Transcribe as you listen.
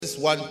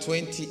1,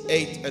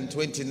 28 and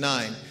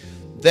 29.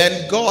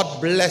 Then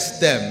God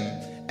blessed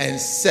them and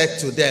said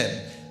to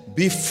them,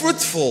 be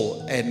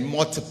fruitful and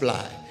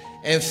multiply,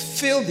 and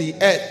fill the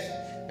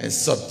earth and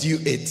subdue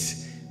it.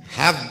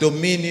 Have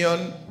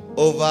dominion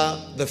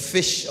over the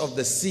fish of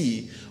the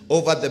sea,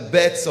 over the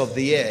birds of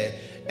the air,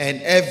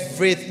 and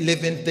every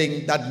living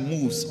thing that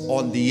moves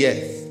on the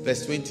earth.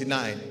 Verse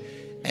 29.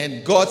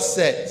 And God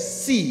said,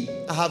 see,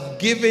 I have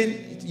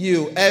given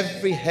you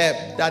every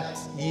herb that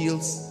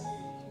yields.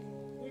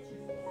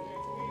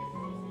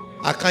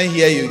 I can't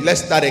hear you.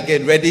 Let's start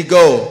again. Ready,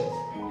 go.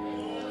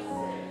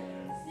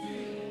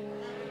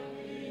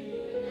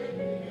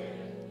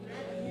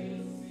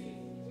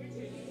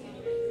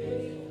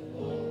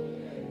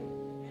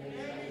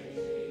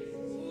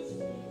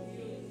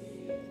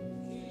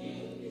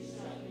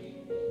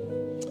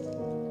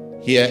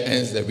 Here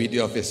ends the reading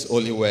of his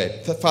holy word.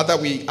 Father,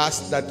 we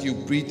ask that you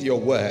breathe your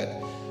word,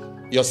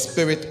 your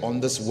spirit on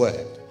this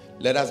word.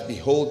 Let us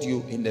behold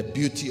you in the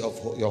beauty of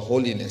your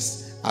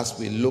holiness as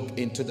we look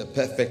into the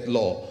perfect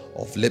law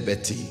of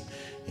liberty.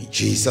 In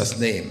Jesus'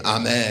 name,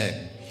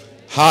 amen.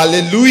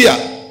 Hallelujah.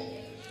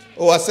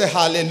 Oh, I say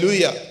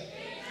hallelujah.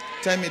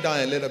 Turn me down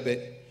a little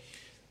bit.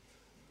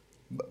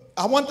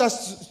 I want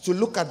us to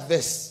look at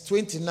verse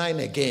 29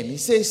 again. He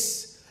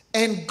says,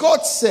 and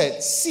God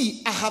said,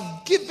 see, I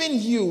have given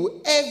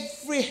you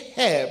every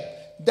herb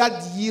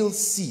that yields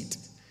seed,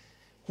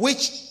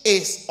 which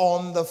is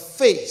on the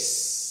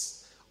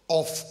face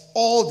of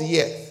all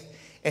the earth,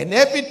 and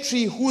every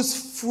tree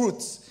whose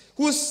fruit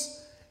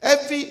yields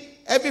every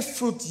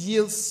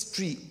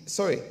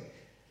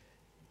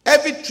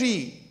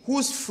tree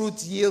whose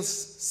fruit yields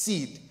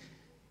seed,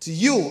 to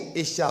you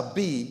it shall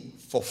be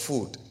for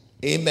food.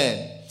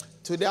 Amen.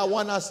 Today I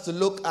want us to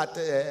look at,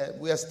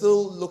 we are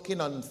still looking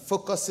on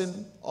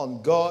focusing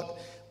on God,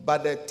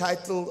 but the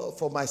title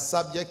for my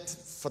subject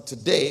for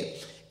today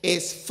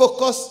is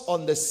Focus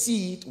on the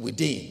Seed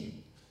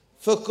Within.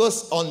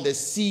 Focus on the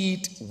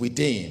seed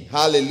within.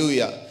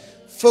 Hallelujah.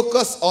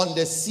 Focus on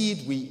the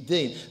seed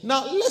within.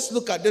 Now let's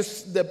look at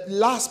this, the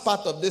last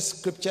part of this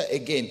scripture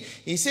again.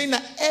 He's saying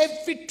that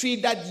every tree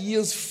that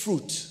yields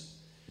fruit,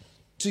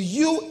 to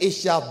you it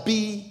shall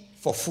be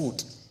for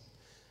food.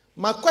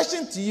 My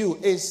question to you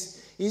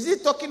is he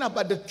talking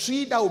about the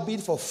tree that will be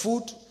for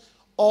food,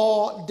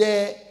 or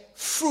the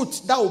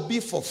fruit that will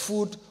be for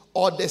food,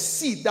 or the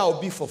seed that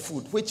will be for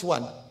food? Which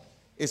one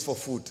is for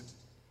food?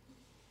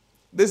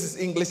 This is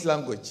English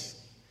language.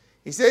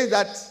 He says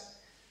that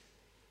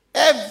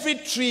every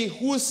tree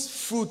whose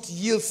fruit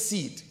yields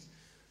seed,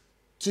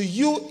 to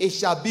you it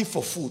shall be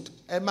for food.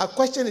 And my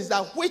question is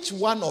that which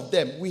one of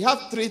them? We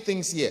have three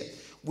things here.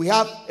 We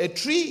have a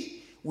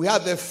tree, we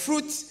have a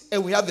fruit,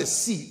 and we have a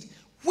seed.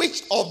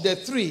 Which of the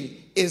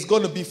three is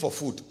going to be for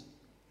food?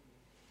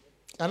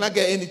 Can I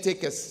get any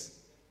takers?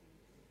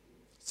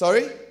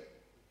 Sorry?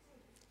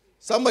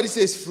 Somebody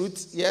says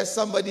fruit. Yes,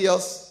 somebody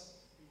else.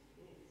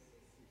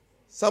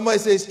 Somebody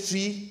says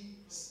tree.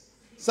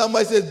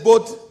 Somebody says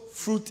both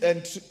fruit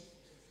and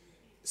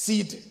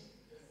seed.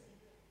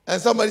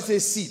 And somebody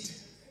says seed.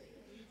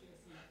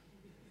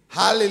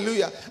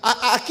 Hallelujah.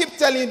 I keep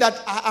telling you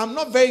that I'm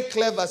not very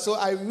clever, so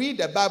I read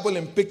the Bible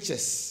in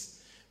pictures.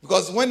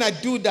 Because when I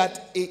do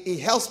that, it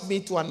helps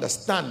me to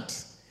understand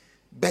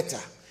better.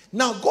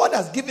 Now, God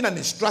has given an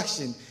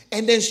instruction,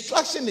 and the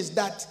instruction is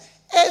that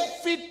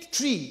every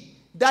tree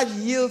that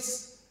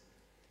yields,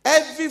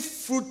 every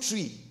fruit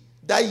tree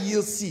that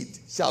yields seed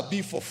shall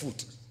be for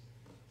food.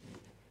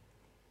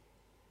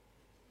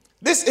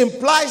 This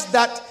implies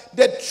that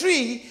the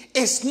tree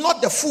is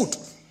not the food.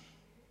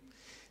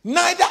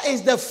 Neither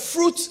is the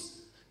fruit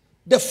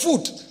the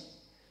food,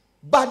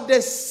 but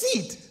the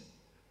seed,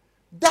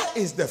 that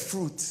is the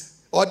fruit,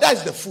 or that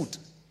is the food.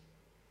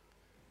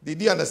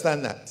 Did you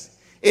understand that?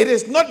 It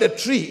is not the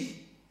tree,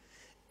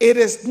 it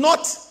is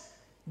not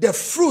the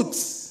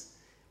fruits,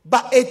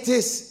 but it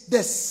is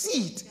the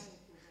seed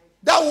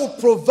that will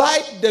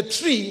provide the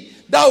tree,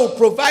 that will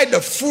provide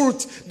the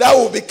fruit, that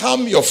will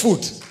become your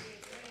food.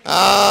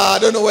 I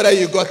don't know whether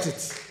you got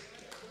it.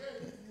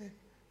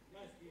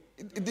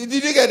 Did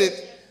you get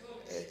it?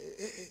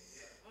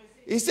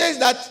 He says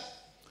that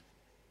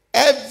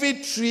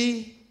every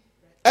tree,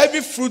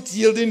 every fruit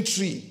yielding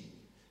tree,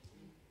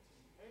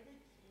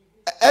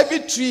 every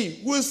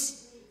tree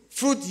whose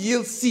fruit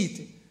yields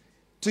seed,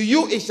 to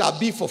you it shall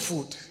be for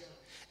food.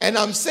 And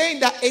I'm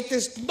saying that it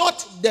is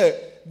not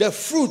the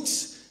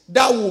fruits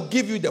that will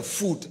give you the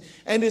food,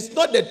 and it's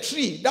not the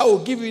tree that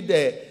will give you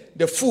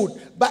the food,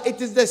 but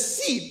it is the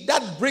seed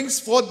that brings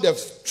forth the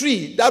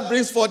tree, that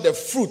brings forth the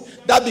fruit,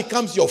 that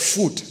becomes your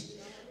food.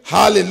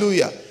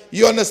 Hallelujah.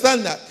 You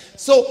understand that?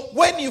 So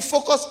when you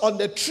focus on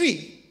the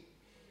tree,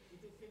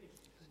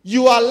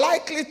 you are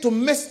likely to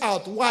miss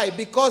out. Why?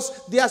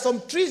 Because there are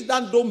some trees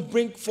that don't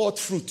bring forth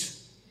fruit.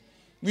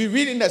 We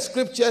read in the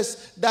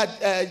scriptures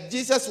that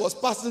Jesus was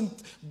passing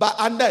by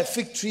under a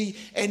fig tree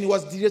and he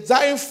was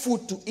desiring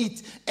food to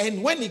eat.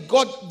 And when he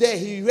got there,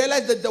 he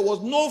realized that there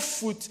was no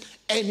fruit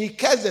and he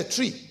cursed the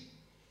tree.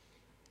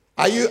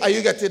 Are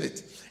you getting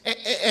it?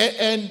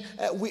 And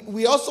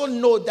we also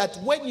know that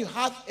when you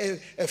have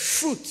a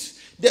fruit,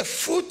 the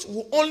fruit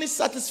will only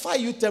satisfy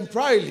you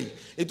temporarily.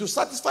 It will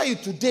satisfy you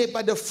today,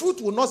 but the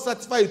fruit will not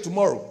satisfy you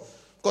tomorrow.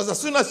 Because as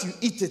soon as you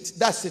eat it,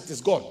 that's it,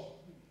 it's gone.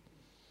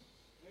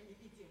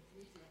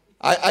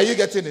 Are you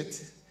getting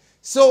it?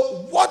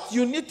 So what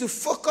you need to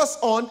focus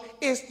on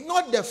is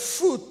not the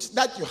fruit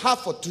that you have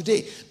for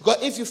today.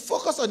 Because if you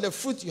focus on the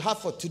fruit you have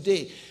for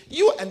today,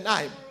 you and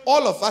I,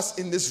 all of us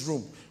in this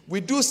room, we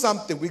do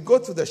something. We go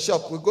to the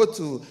shop. We go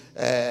to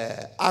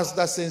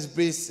Asda,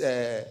 Sainsbury's,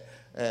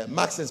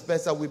 Marks and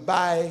Spencer. We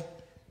buy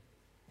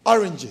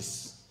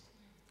oranges.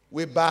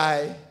 We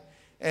buy,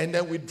 and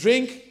then we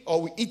drink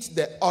or we eat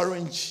the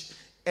orange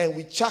and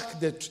we chuck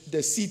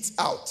the seeds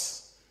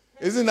out.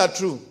 Isn't that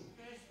true?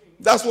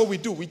 That's what we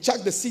do. We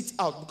chuck the seeds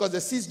out because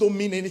the seeds don't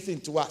mean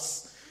anything to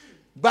us.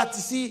 But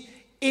you see,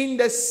 in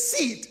the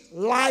seed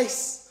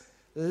lies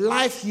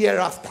life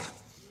hereafter.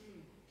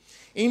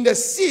 In the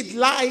seed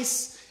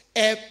lies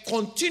a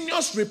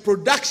continuous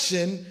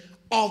reproduction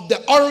of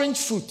the orange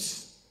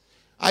fruit.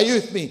 Are you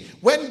with me?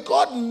 When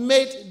God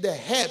made the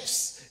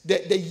herbs,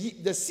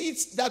 the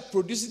seeds that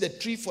produces the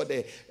tree for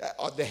the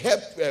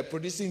herb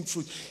producing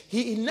fruit,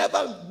 he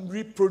never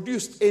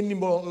reproduced any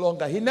more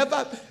longer. He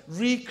never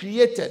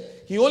recreated.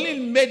 He only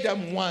made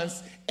them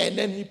once, and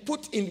then he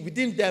put in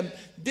within them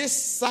this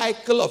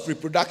cycle of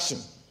reproduction.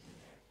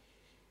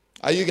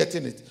 Are you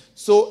getting it?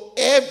 So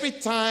every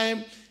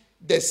time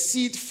the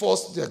seed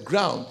falls to the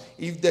ground,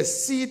 if the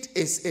seed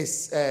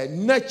is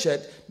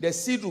nurtured, the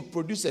seed will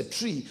produce a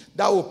tree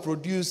that will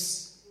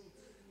produce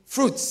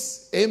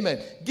fruits. Amen.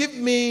 Give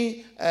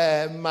me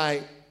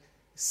my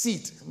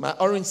seed, my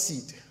orange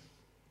seed.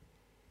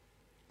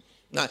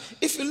 Now,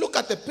 if you look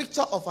at the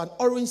picture of an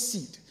orange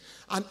seed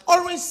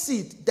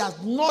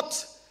does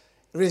not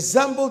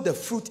resemble the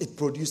fruit it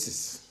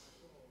produces.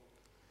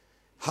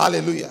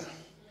 Hallelujah.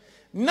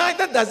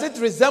 Neither does it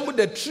resemble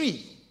the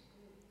tree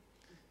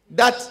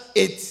that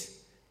it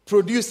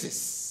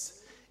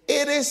produces.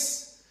 It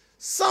is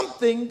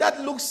something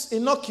that looks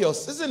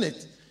innocuous, isn't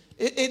it?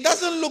 It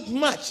doesn't look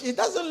much. It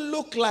doesn't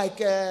look like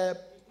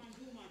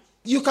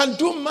you can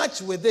do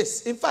much with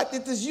this. In fact,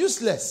 it is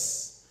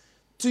useless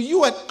to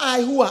you and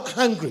I who are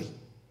hungry.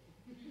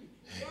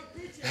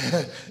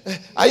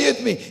 Are you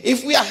with me?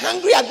 If we are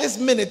hungry at this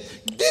minute,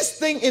 this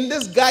thing in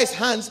this guy's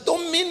hands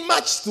don't mean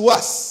much to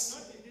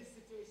us.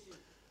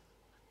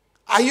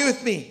 Are you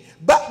with me?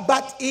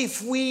 But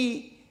if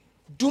we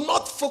do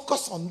not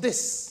focus on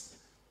this,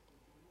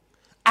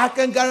 I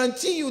can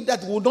guarantee you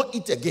that we will not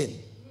eat again.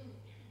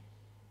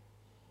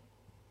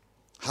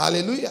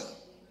 Hallelujah.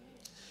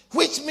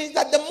 Which means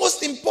that the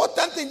most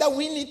important thing that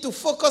we need to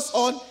focus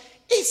on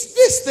is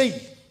this thing.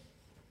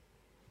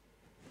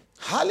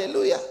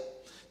 Hallelujah.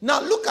 Now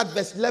look at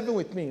verse 11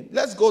 with me.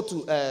 Let's go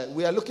to,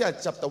 we are looking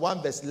at chapter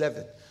 1 verse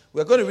 11.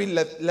 We're going to read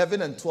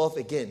 11 and 12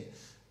 again.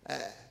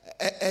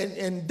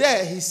 And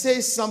there he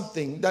says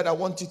something that I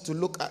want you to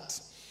look at.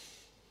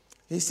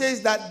 He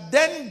says that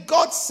then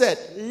God said,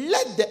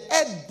 let the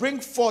earth bring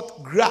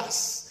forth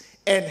grass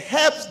and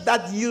herbs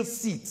that yield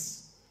seeds.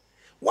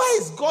 Why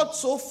is God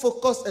so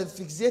focused and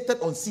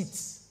fixated on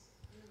seeds?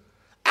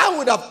 I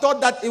would have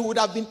thought that it would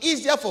have been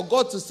easier for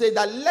God to say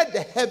that let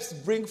the herbs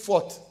bring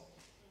forth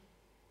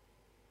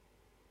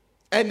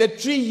and the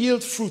tree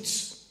yield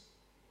fruits.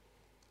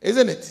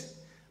 Isn't it?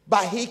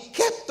 But he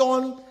kept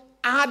on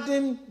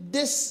adding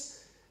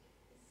this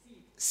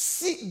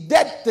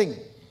dead thing.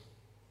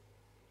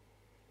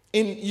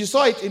 You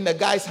saw it in the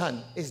guy's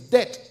hand. It's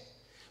dead.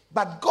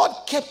 But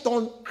God kept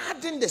on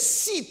adding the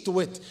seed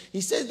to it.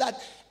 He says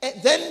that,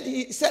 then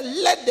he said,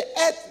 let the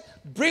earth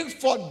bring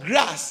forth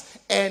grass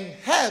and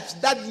herbs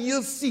that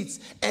yield seeds,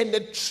 and the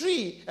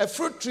tree, a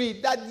fruit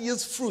tree that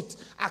yields fruit,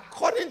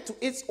 according to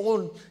its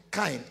own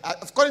kind,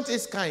 according to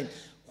its kind,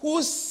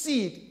 whose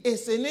seed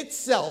is in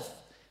itself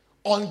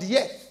on the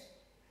earth.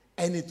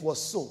 And it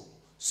was so.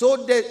 So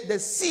the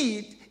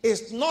seed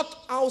is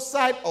not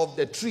outside of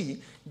the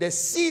tree. The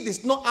seed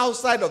is not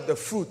outside of the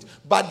fruit,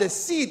 but the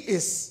seed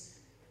is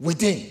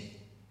within.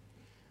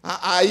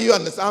 Are you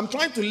understand? I'm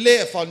trying to lay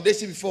a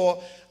foundation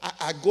before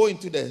I go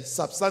into the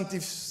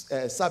substantive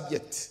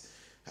subject.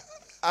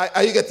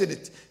 Are you getting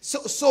it?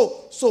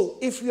 So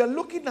if we are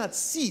looking at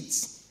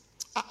seeds,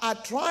 I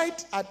tried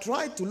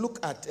to look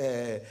at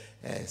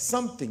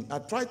something. I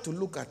tried to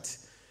look at.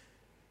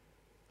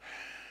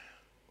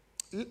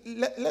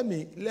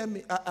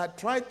 I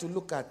tried to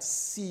look at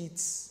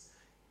seeds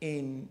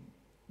in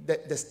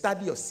the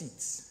study of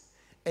seeds.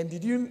 And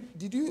did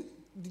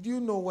you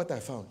know what I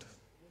found?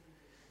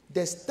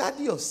 The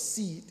study of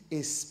seed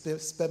is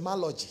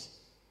spermology.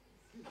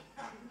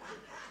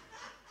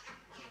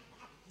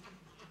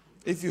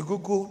 If you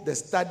Google the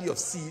study of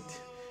seed,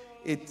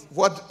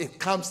 what it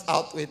comes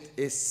out with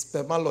is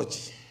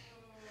spermology.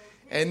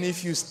 And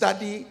if you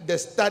study the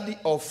study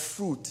of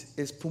fruit,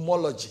 is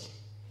pomology.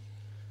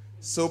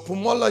 So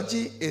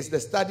pomology is the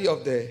study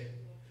of the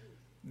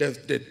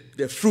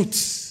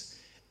fruits,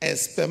 and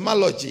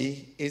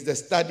spermology is the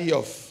study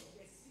of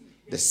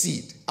The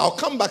seed. I'll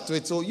come back to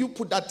it. So you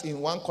put that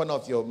in one corner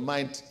of your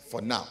mind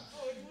for now.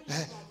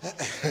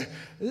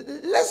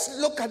 Let's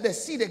look at the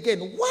seed again.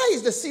 Why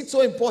is the seed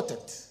so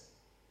important?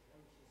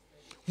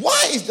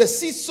 Why is the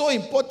seed so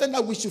important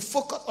that we should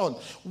focus on?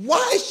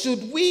 Why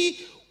should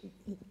we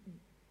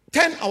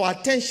turn our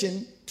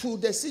attention to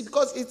the seed?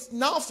 Because it's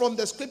now from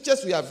the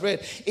scriptures we have read,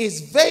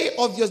 it's very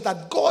obvious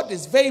that God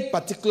is very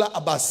particular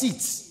about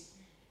seeds.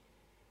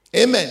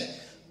 Amen.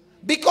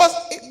 Because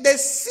the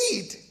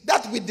seed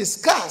that we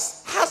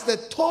discuss has the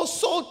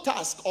sole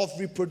task of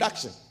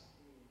reproduction.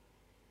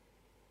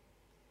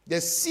 The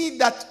seed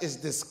that is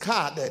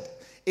discarded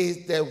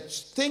is the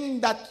thing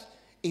that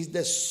is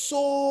the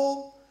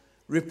sole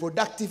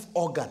reproductive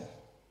organ.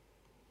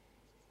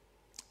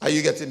 Are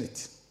you getting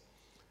it?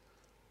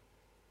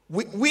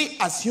 We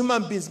as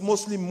human beings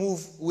mostly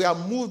we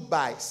are moved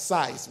by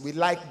size. We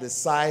like the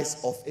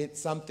size of it,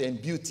 something,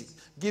 beauty.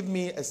 Give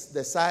me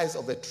the size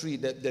of a tree,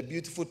 the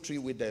beautiful tree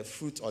with the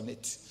fruit on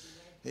it.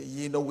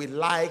 You know, we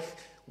like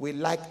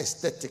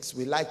aesthetics.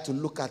 We like to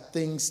look at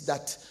things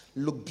that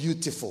look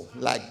beautiful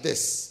like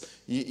this.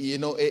 You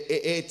know,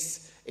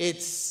 it's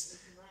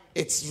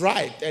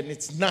right and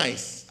it's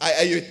nice.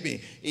 Are you with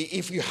me?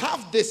 If you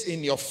have this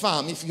in your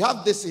farm, if you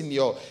have this in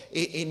your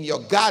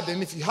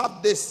garden, if you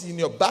have this in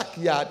your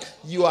backyard,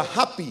 you are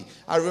happy.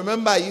 I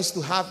remember I used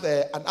to have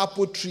an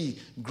apple tree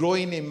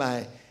growing in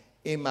my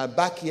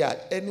backyard,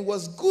 and it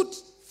was good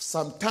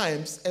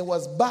sometimes and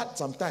was bad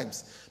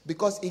sometimes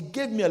because it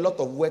gave me a lot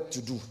of work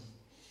to do.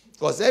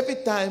 Because every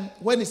time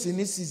when it's in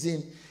this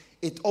season,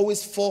 it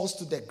always falls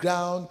to the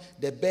ground.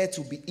 The birds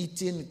will be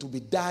eating, it will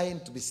be dying,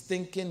 it will be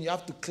stinking. You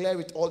have to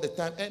clear it all the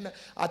time. And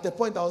at the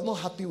point, I was not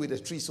happy with the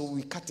tree, so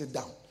we cut it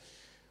down.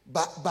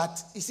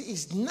 But you see,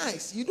 it's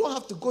nice. You don't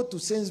have to go to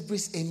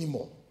Sainsbury's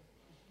anymore.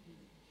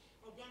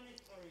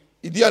 Organic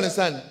orange. Do you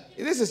understand?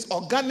 This is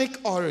organic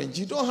orange.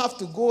 You don't have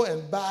to go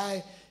and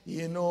buy,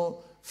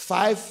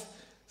 5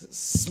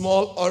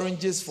 small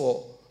oranges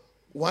for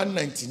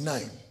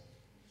 $1.99.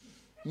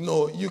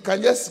 No, you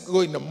can just go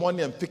in the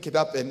morning and pick it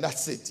up and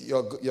that's it.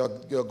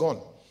 You're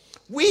gone.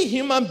 We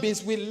human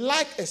beings, we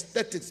like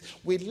aesthetics.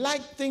 We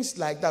like things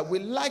like that. We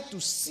like to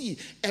see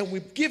and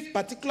we give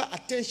particular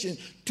attention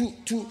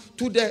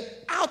to the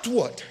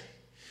outward.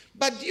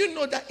 But do you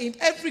know that in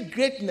every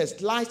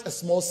greatness lies a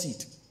small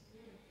seed?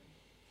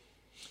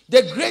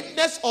 The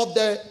greatness of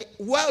the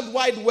World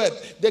Wide Web,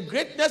 the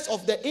greatness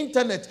of the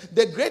internet,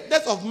 the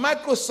greatness of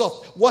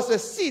Microsoft was a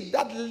seed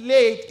that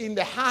laid in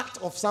the heart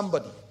of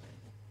somebody.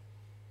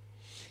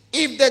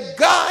 If the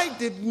guy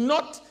did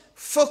not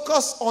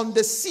focus on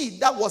the seed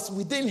that was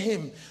within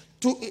him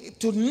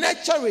to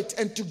nurture it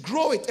and to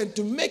grow it and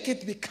to make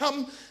it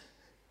become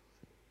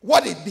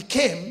what it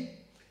became,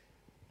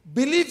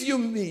 believe you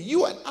me,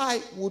 you and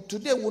I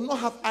today will not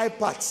have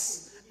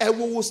iPads and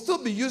we will still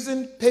be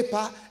using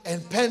paper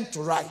and pen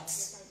to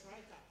write.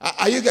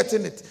 Are you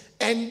getting it?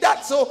 And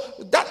that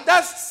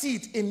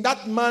seed in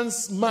that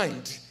man's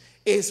mind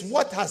is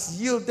what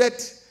has yielded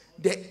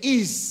the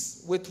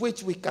ease with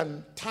which we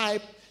can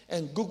type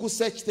and Google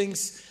search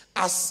things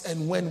as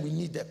and when we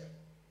need them.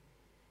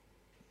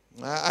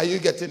 Are you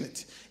getting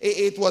it?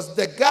 It was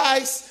the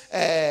guy's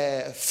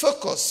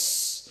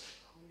focus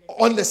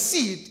on the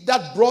seed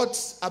that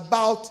brought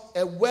about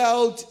a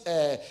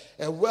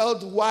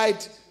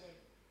worldwide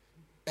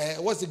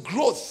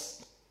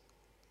growth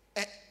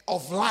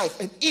of life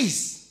and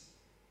ease.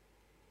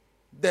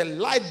 The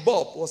light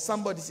bulb was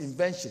somebody's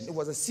invention. It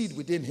was a seed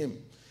within him.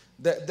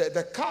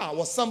 The car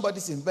was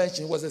somebody's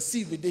invention. It was a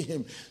seed within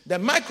him. The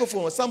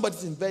microphone was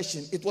somebody's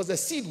invention. It was a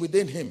seed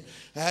within him.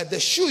 The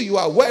shoe you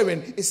are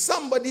wearing is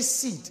somebody's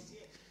seed.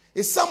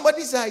 It's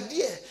somebody's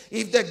idea.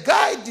 If the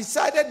guy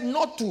decided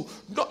not to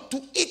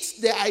eat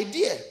the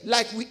idea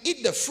like we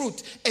eat the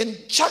fruit and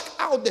chuck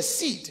out the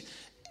seed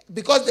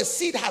because the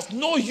seed has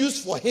no use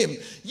for him,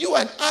 you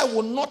and I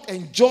will not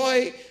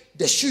enjoy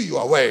the shoe you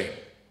are wearing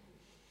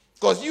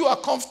because you are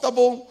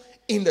comfortable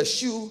in the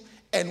shoe.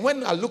 And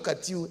when I look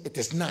at you, it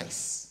is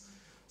nice.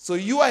 So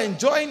you are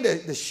enjoying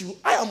the shoe.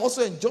 I am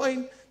also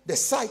enjoying the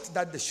sight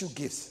that the shoe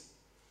gives.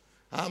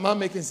 Am I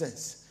making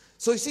sense?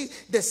 So you see,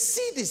 the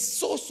seed is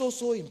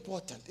so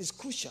important. It's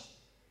crucial.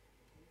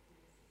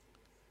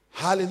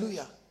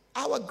 Hallelujah.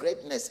 Our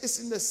greatness is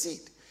in the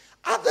seed.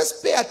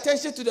 Others pay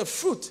attention to the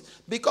fruit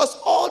because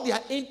all they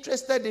are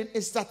interested in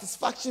is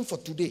satisfaction for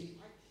today.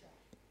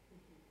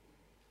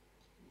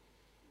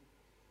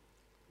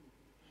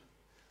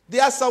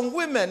 There are some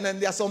women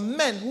and there are some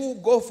men who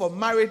go for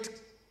married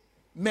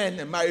men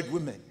and married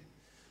women.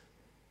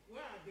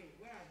 Where are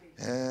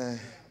they?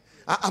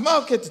 Am I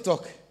okay to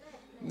talk?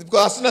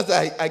 Because as soon as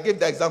I gave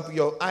the example,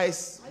 your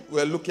eyes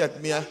were looking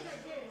at me.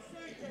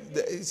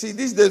 See,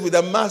 these days with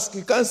a mask,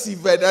 you can't see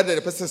whether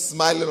the person is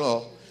smiling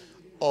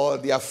or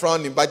they are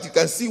frowning, but you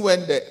can see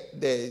when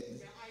the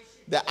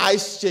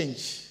eyes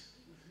change.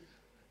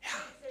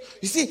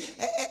 You see,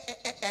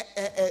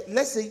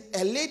 let's say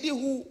a lady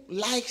who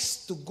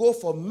likes to go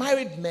for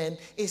married men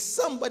is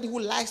somebody who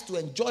likes to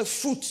enjoy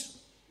fruit,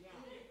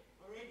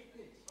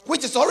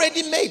 which is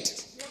already made,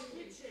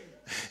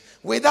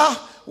 without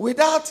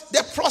without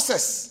the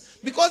process.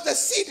 Because the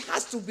seed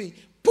has to be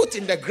put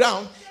in the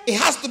ground. It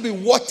has to be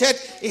watered.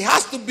 It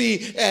has to be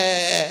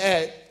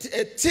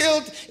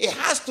tilled. It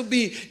has to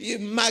be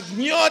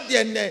manured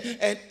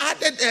and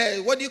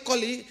added, what do you call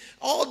it?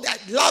 All that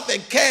love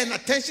and care and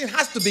attention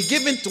has to be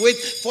given to it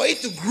for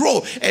it to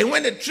grow. And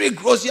when the tree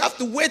grows, you have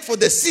to wait for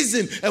the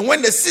season. And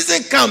when the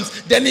season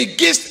comes, then it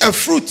gives a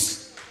fruit,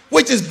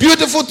 which is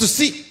beautiful to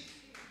see.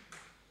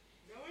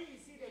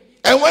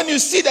 And when you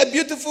see the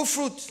beautiful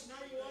fruit,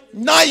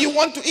 now you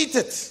want to eat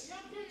it.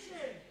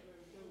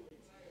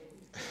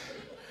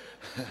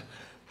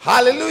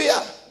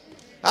 Hallelujah.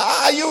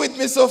 Are you with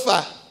me so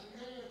far?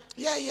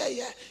 Yeah.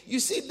 You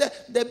see,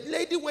 the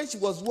lady, when she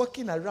was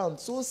walking around,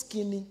 so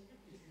skinny,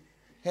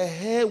 her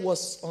hair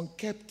was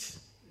unkempt.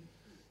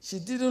 She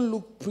didn't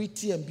look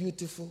pretty and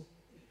beautiful.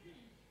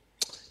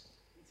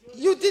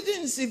 You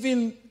didn't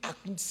even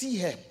see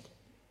her.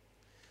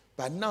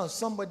 But now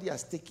somebody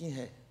has taken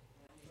her,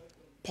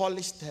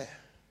 polished her,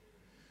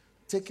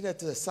 taken her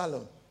to the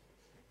salon,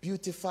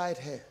 beautified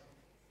her,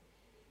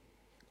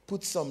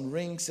 put some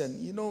rings,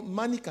 and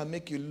money can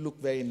make you look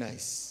very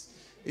nice,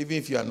 even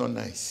if you are not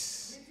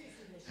nice.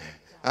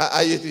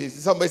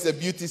 Somebody said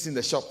beauty's in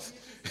the shop.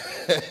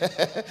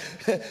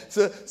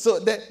 so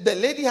the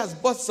lady has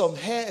bought some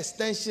hair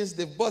extensions,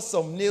 they've bought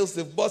some nails,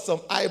 they've bought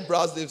some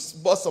eyebrows, they've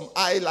bought some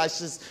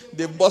eyelashes,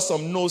 they've bought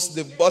some nose,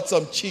 they've bought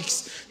some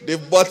cheeks,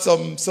 they've bought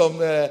some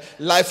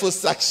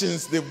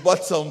liposuctions, they've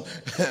bought some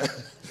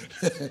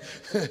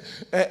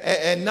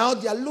and now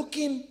they are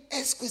looking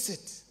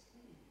exquisite.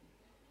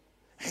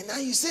 And now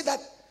you say that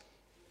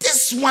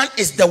this one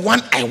is the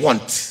one I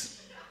want.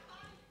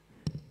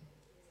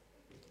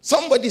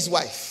 Somebody's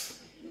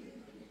wife.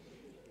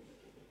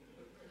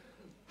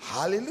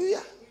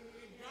 Hallelujah.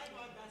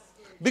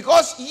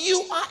 Because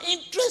you are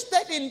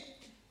interested in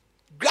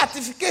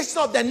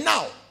gratification of the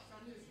now.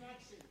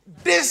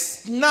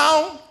 This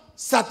now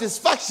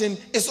satisfaction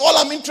is all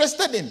I'm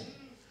interested in.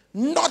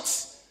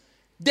 Not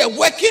the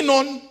working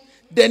on,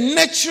 the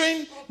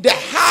nurturing, the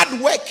hard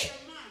work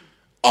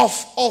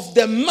of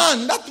the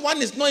man. That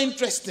one is not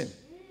interesting.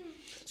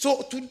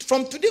 So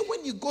from today,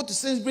 when you go to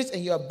Sainsbury's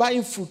and you are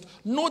buying fruit,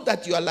 know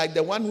that you are like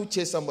the one who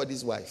chased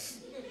somebody's wife.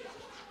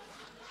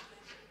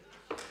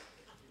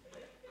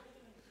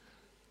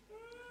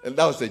 And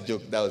that was a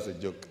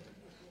joke.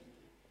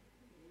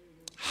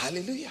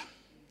 Hallelujah.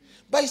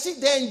 But you see,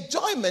 the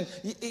enjoyment,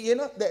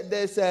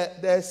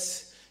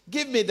 there's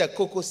give me the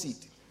cocoa seed.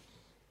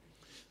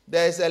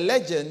 There's a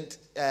legend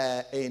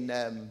in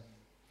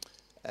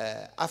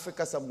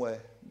Africa somewhere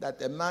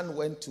that a man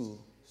went to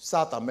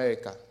South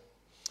America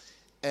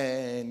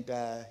and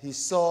he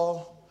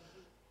saw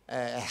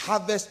a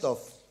harvest of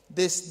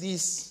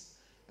these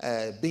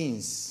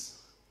beans,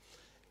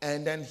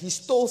 and then he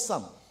stole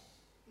some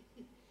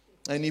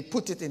and he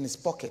put it in his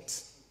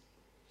pocket.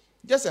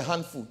 Just a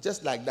handful,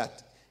 just like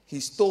that. He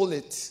stole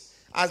it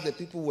as the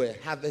people were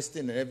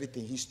harvesting and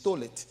everything. He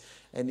stole it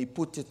and he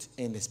put it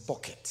in his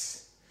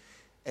pocket.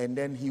 And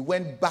then he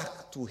went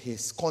back to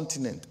his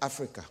continent,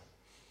 Africa,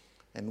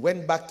 and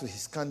went back to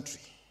his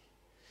country.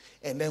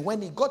 And then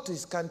when he got to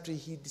his country,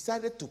 he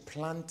decided to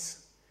plant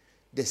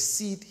the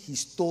seed he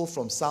stole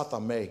from South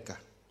America.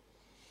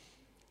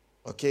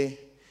 Okay?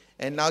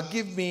 And now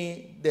give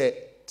me the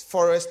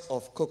forest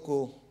of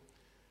cocoa.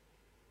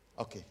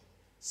 Okay.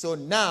 So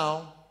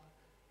now,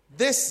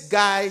 this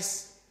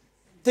guy's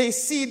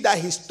seed that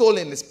he stole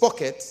in his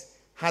pocket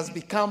has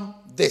become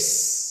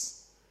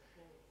this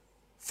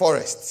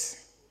forest.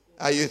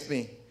 Are you with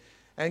me?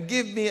 And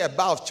give me a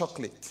bar of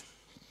chocolate.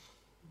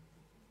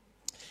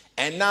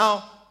 And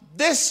now,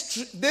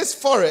 this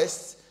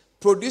forest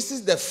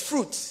produces the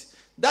fruit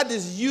that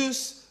is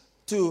used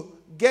to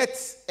get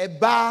a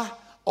bar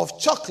of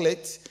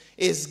chocolate,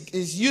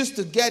 is used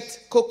to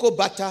get cocoa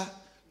butter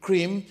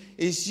cream,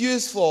 is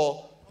used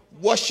for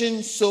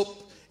washing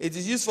soap, it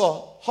is used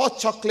for hot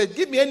chocolate.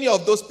 Give me any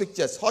of those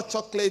pictures. Hot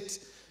chocolate,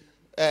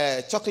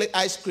 chocolate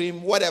ice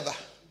cream, whatever.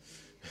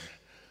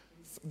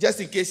 Just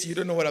in case you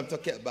don't know what I'm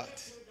talking about.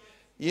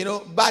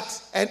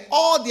 And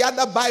all the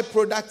other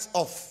byproducts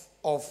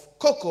of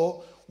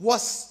cocoa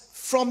was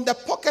from the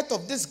pocket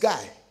of this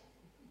guy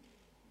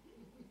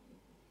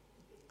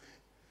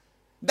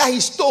that he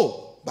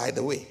stole, by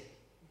the way.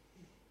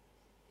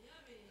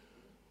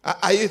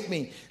 Are you with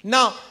me?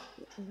 Now,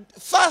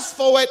 fast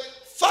forward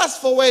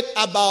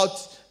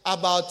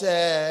about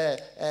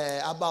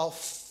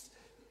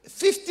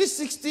 50,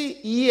 60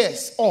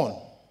 years on.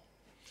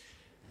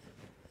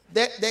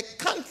 The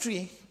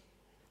country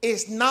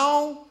is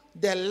now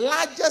the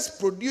largest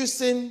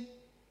producing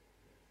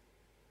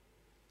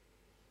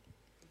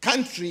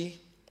country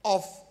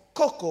of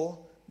cocoa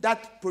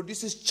that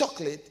produces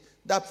chocolate,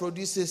 that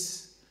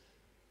produces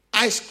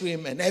ice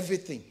cream and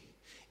everything.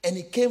 And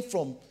it came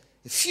from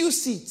a few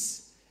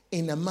seeds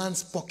in a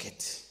man's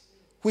pocket,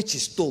 which he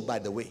stole, by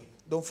the way.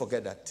 Don't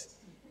forget that.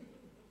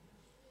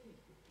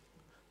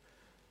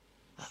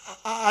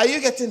 Are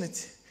you getting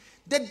it?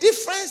 The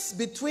difference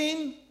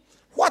between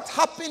what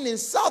happened in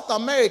South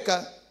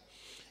America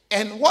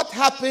and what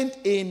happened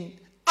in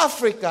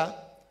Africa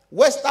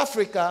West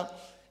Africa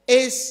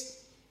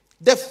is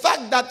the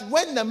fact that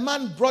when the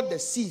man brought the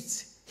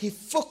seeds, he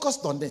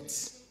focused on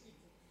it.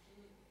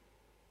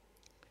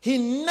 He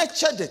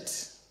nurtured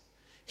it.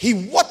 He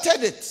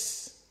watered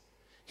it.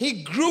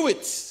 He grew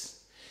it.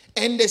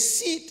 And the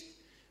seed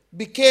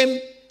became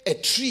a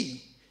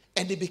tree.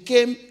 And it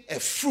became a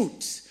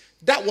fruit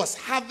that was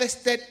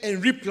harvested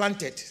and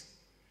replanted.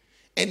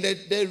 And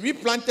the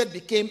replanted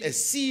became a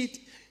seed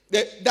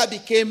that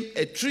became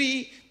a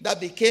tree, that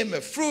became a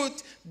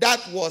fruit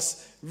that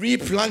was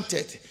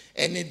replanted.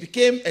 And it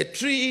became a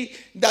tree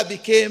that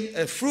became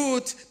a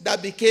fruit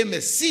that became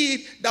a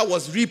seed that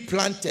was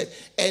replanted.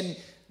 And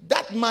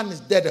that man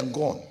is dead and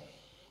gone.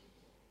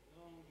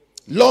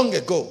 Long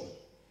ago.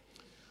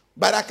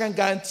 But I can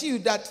guarantee you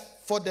that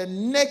for the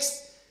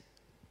next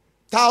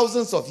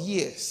thousands of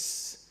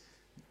years,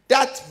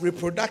 that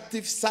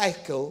reproductive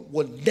cycle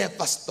will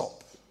never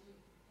stop.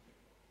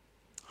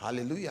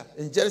 Hallelujah.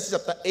 In Genesis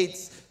chapter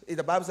 8,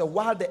 the Bible says,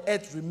 while the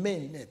earth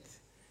remaineth,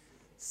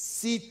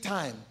 seed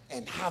time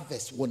and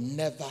harvest will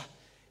never,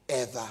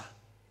 ever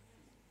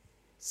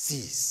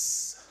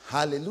cease.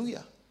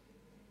 Hallelujah.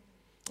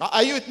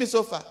 Are you with me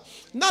so far?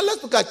 Now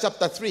let's look at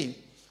chapter 3.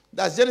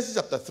 That's Genesis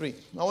chapter 3.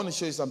 I want to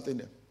show you something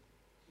there.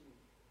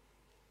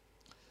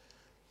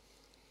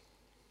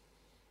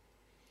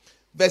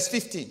 Verse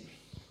 15.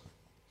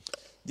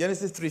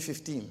 Genesis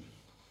 3:15.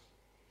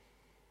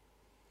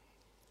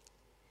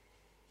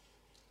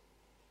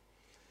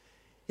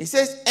 He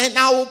says, and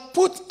I will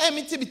put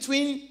enmity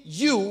between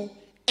you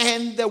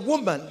and the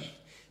woman.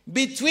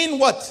 Between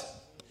what?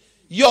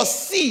 Your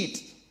seed.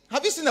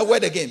 Have you seen the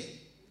word again?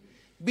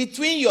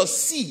 Between your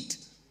seed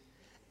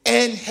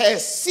and her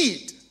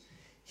seed.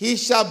 He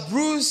shall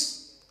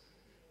bruise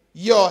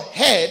your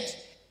head,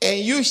 and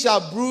you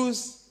shall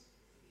bruise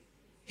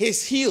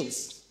his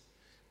heels.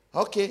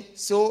 Okay,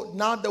 so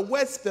now the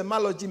word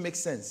spermology makes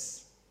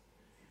sense.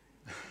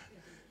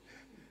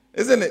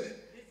 Isn't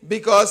it?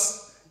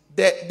 Because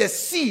the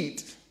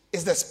seed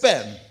is the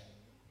sperm.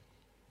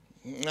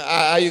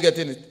 Are you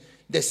getting it?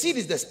 The seed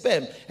is the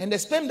sperm, and the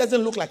sperm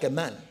doesn't look like a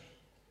man.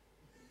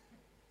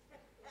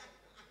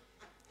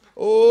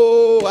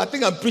 Oh, I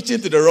think I'm preaching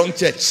to the wrong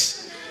church.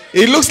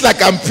 It looks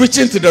like I'm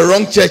preaching to the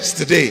wrong church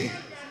today.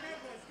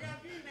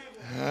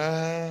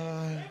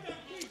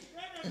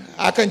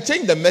 I can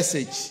change the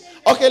message.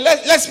 Okay,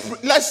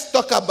 let's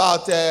talk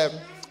about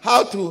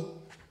how to.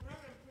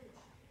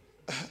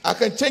 I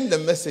can change the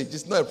message.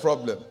 It's not a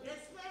problem.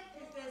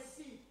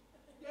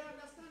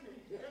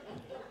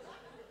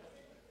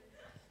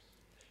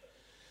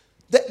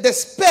 The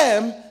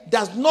sperm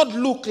does not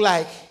look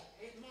like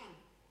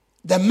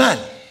the man.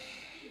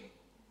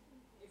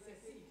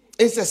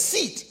 It's a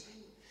seed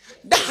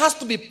that has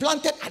to be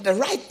planted at the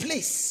right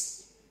place.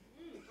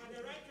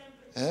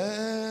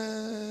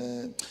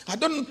 I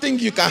don't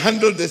think you can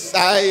handle this.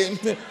 I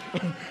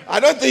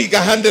don't think you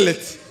can handle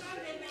it.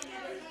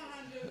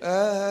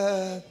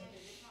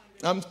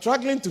 I'm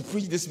struggling to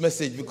preach this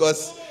message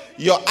because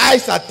your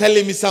eyes are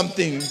telling me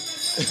something.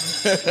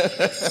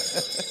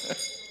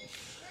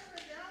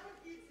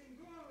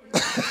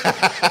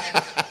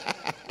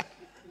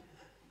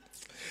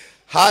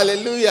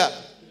 Hallelujah.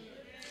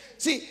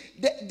 See,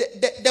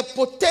 the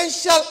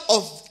potential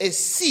of a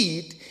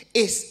seed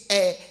is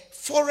a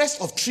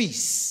forest of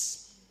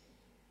trees.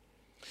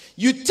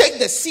 You take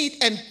the seed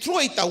and throw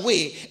it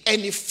away,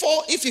 and if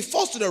it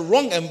falls to the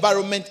wrong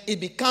environment, it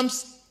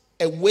becomes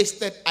a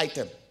wasted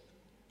item.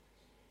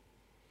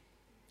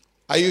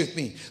 Are you with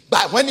me?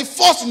 But when it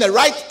falls in the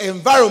right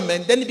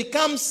environment, then it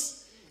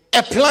becomes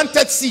a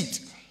planted seed.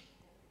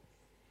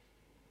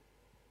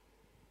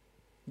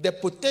 The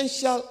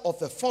potential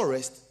of a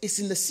forest is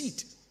in the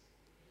seed.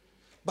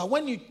 But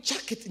when you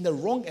chuck it in the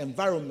wrong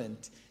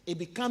environment, it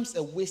becomes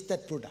a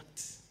wasted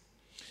product.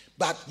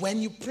 But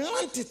when you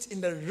plant it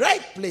in the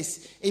right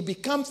place, it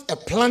becomes a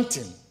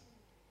planting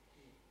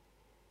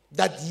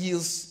that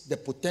yields the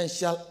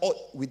potential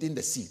within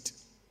the seed.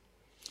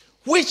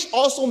 Which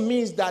also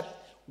means that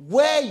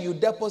where you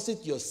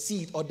deposit your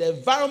seed, or the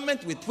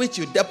environment with which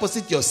you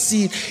deposit your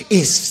seed,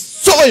 is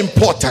so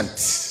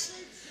important.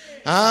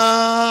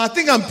 I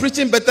think I'm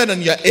preaching better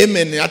than your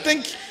amen.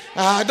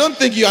 I don't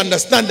think you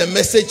understand the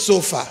message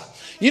so far.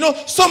 You know,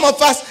 some of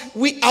us,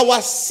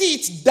 our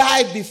seeds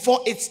die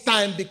before its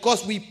time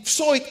because we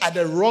sow it at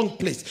the wrong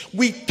place.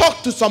 We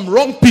talk to some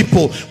wrong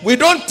people. We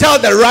don't tell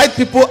the right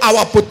people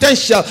our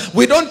potential.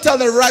 We don't tell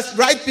the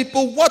right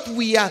people what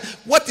we are,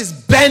 what is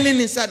burning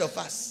inside of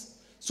us.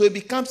 So it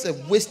becomes a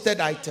wasted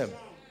item.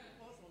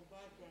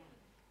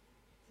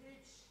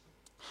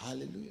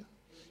 Hallelujah.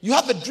 You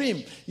have a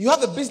dream. You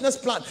have a business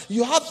plan.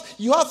 You have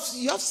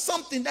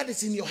something that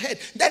is in your head,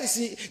 that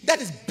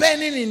is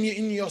burning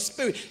in your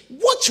spirit.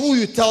 What will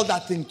you tell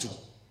that thing to?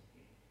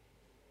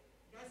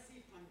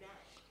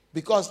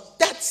 Because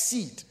that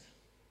seed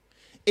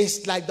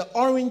is like the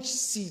orange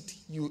seed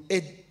you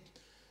ate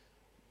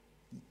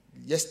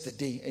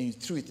yesterday and you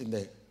threw it in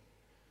the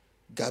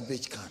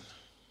garbage can.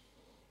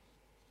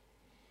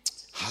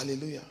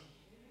 Hallelujah.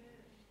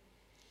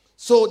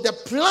 So the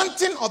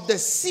planting of the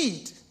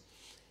seed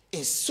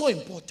is so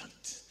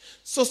important.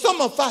 So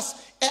some of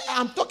us,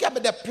 I'm talking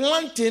about the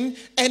planting,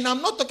 and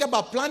I'm not talking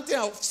about planting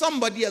of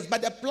somebody else,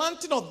 but the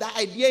planting of the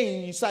idea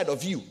inside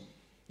of you.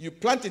 You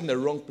plant in the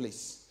wrong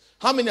place.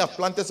 How many have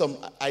planted some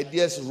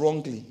ideas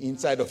wrongly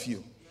inside of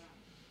you?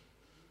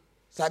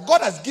 So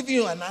God has given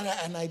you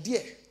an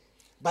idea,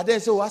 but then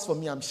say, as for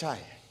me, I'm shy.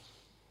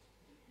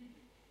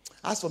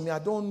 As for me,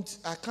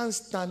 I can't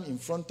stand in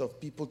front of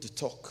people to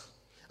talk.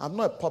 I'm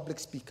not a public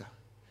speaker.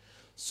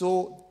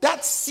 So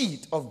that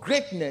seed of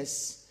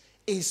greatness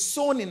is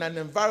sown in an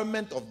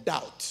environment of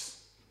doubt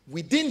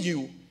within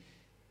you,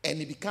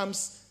 and it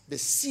becomes the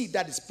seed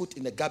that is put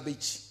in the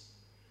garbage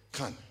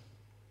can.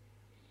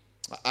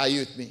 Are you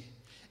with me?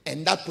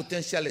 And that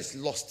potential is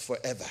lost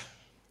forever.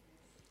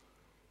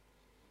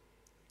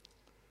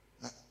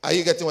 Are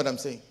you getting what I'm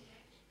saying?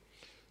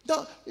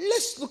 Now,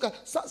 let's look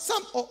at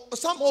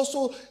some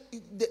also,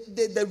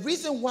 the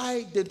reason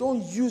why they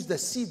don't use the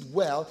seed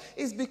well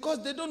is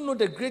because they don't know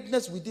the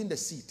greatness within the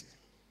seed.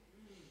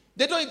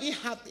 They don't even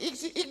have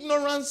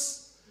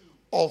ignorance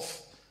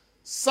of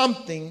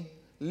something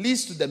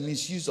leads to the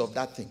misuse of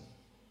that thing.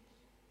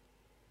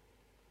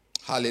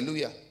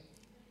 Hallelujah.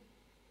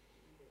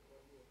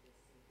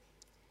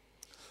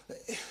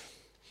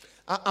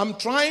 I'm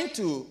trying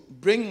to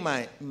bring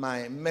my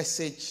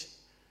message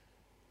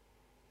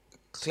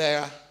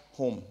clear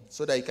home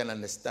so that you can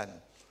understand.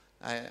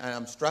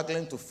 I'm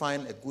struggling to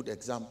find a good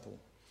example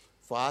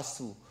for us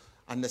to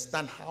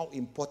understand how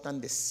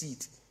important the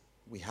seed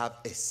we have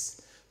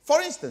is.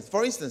 For instance,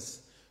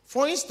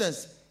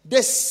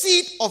 the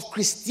seed of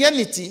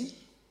Christianity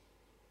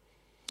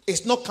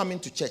is not coming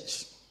to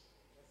church.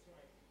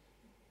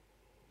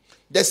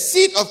 The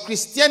seed of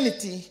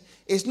Christianity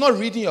is not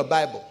reading your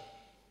Bible.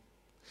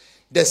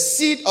 The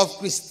seed of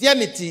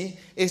Christianity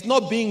is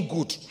not being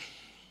good.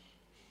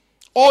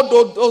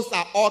 Although those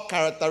are all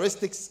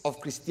characteristics of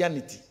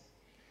Christianity.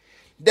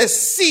 The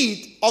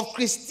seed of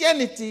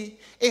Christianity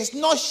is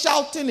not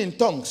shouting in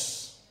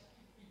tongues.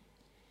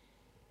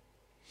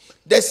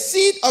 The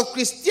seed of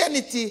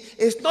Christianity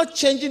is not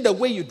changing the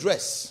way you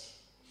dress.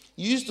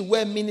 You used to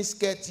wear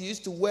miniskirts, you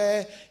used to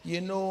wear,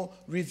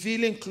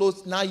 revealing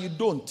clothes. Now you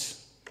don't,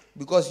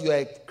 because you are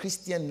a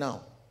Christian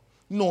now.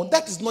 No,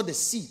 that is not the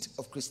seed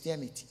of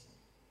Christianity.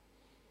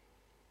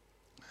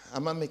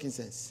 Am I making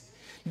sense?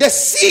 The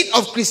seed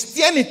of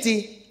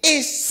Christianity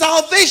is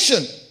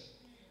salvation.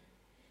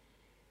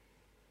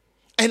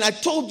 And I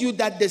told you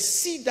that the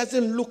seed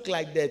doesn't look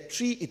like the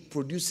tree it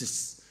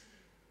produces.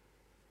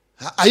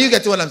 Are you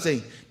getting what I'm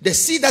saying? The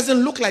seed doesn't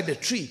look like the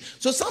tree.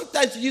 So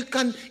sometimes you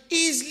can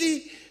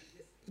easily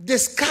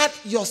discard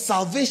your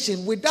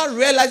salvation without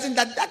realizing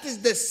that that is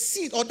the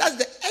seed, or that's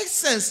the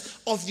essence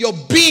of your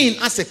being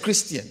as a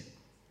Christian.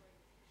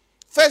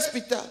 1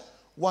 Peter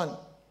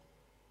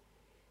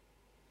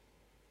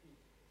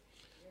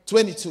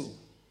 1:22.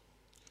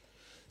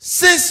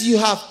 Since you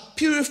have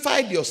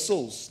purified your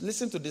souls,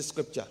 listen to this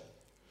scripture.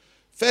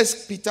 1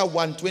 Peter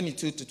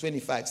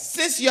 1:22-25.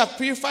 Since you have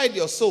purified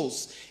your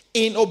souls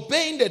in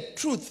obeying the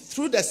truth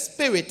through the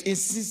Spirit in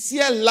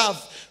sincere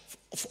love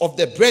of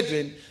the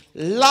brethren,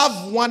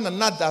 love one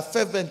another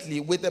fervently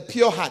with a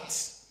pure heart.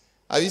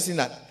 Have you seen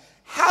that?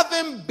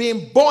 Having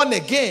been born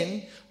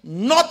again,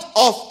 not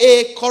of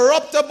a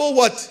corruptible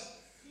what?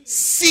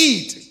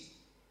 Seed.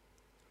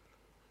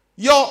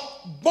 You're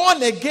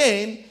born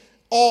again,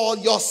 or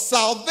your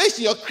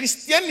salvation, your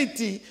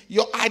Christianity,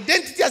 your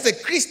identity as a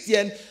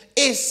Christian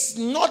is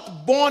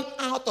not born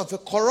out of a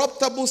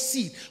corruptible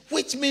seed,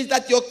 which means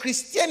that your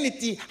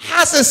Christianity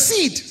has a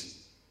seed.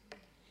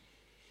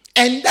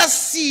 And that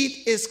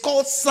seed is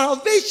called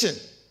salvation.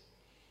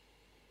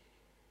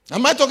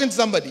 Am I talking to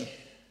somebody?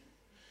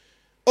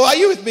 Oh, are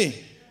you with me?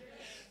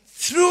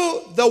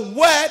 Through the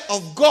word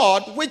of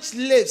God, which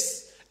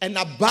lives and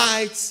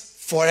abides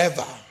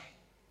forever.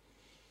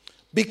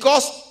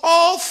 Because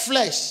all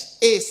flesh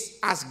is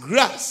as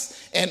grass,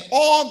 and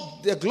all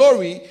the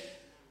glory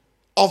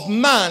of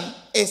man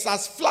is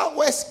as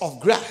flowers of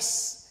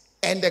grass,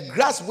 and the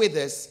grass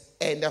withers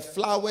and the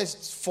flowers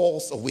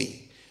falls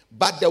away,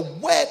 but the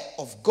word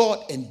of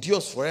God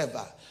endures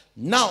forever.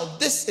 Now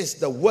this is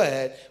the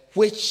word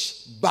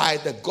which by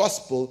the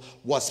gospel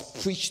was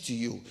preached to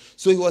you.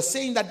 So he was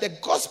saying that the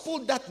gospel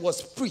that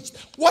was preached,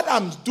 what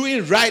I'm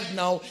doing right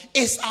now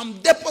is I'm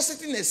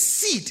depositing a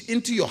seed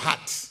into your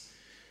heart.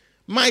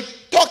 My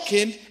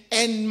talking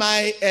and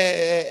my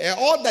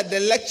all that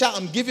the lecture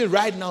I'm giving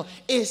right now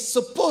is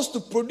supposed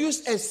to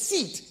produce a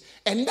seed,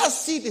 and that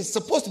seed is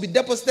supposed to be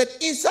deposited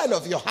inside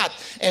of your heart.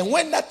 And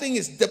when that thing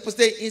is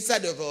deposited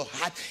inside of your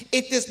heart,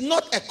 it is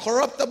not a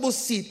corruptible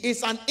seed,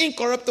 it's an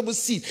incorruptible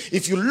seed.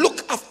 If you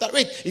look after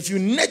it, if you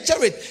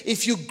nurture it,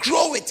 if you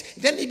grow it,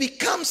 then it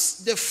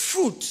becomes the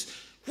fruit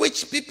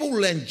which people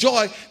will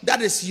enjoy. That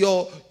is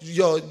your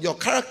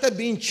character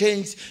being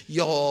changed,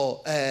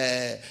 your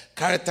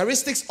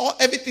characteristics, all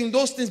everything,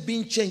 those things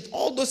being changed.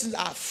 All those things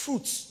are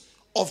fruits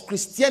of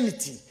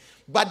Christianity.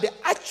 But the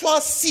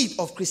actual seed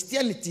of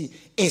Christianity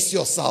is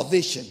your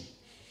salvation.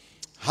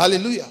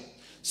 Hallelujah.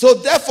 So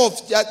therefore,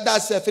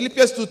 that's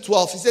Philippians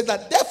 2:12. He said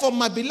that, therefore,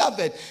 my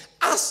beloved,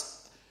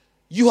 as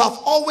you have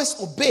always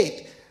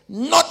obeyed,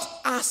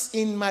 not as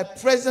in my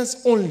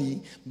presence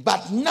only,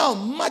 but now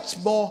much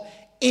more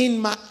in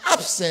my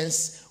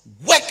absence,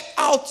 work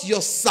out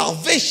your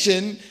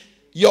salvation,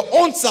 your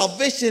own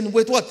salvation,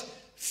 with what?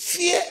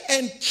 Fear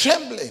and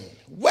trembling.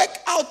 Work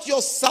out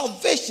your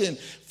salvation,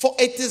 for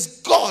it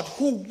is God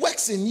who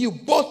works in you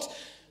both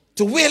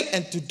to will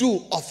and to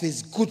do of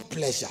his good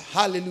pleasure.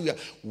 Hallelujah.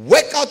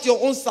 Work out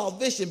your own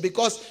salvation,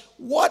 because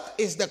what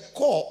is the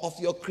core of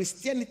your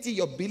Christianity,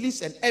 your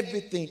beliefs and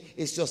everything,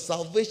 is your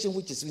salvation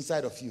which is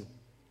inside of you.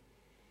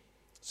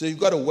 So you've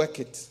got to work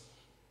it.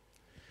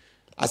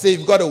 I say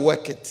you've got to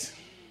work it.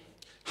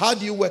 How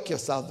do you work your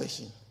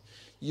salvation?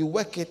 You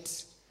work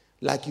it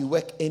like you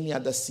work any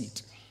other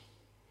seed.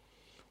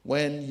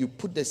 When you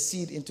put the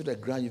seed into the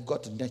ground, you've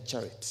got to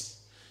nurture it.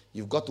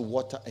 You've got to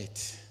water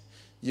it.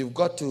 You've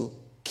got to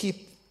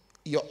keep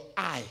your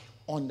eye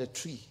on the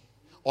tree,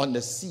 on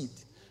the seed.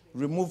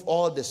 Remove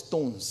all the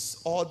stones,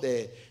 all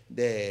the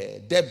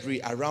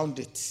debris around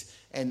it,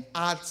 and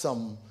add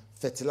some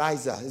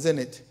fertilizer, isn't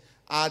it?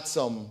 Add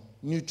some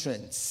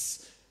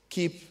nutrients.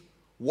 Keep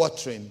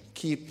watering,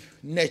 keep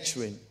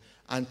nurturing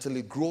until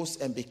it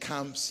grows and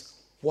becomes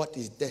what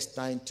is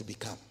destined to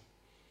become.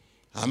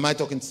 Am I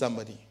talking to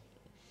somebody?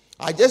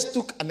 I just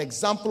took an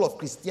example of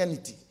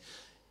Christianity.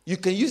 You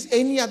can use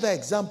any other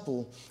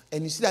example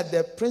and you see that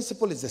the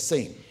principle is the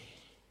same.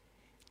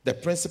 The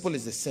principle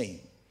is the same.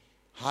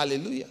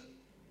 Hallelujah.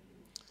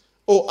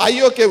 Oh, are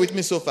you okay with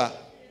me so far?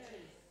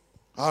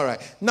 All right.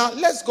 Now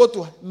let's go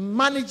to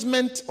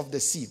management of the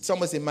seed.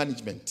 Someone say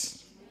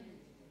management.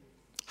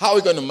 How are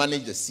we going to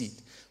manage the seed?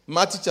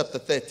 Matthew chapter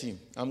 13.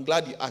 I'm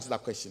glad you asked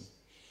that question.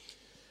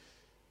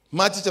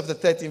 Matthew chapter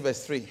 13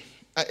 verse 3.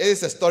 It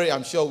is a story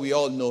I'm sure we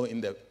all know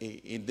in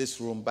this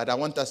room, but I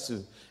want us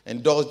to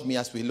indulge me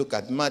as we look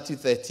at Matthew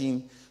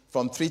 13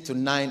 from 3 to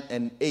 9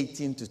 and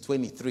 18 to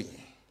 23.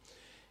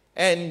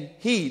 And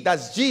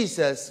that's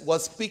Jesus,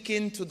 was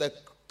speaking to the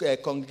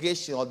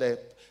congregation or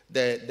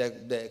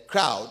the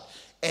crowd,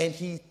 and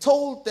he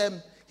told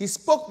them, he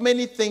spoke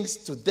many things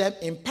to them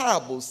in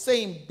parables,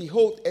 saying,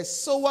 behold, a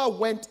sower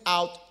went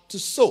out to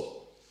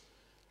sow.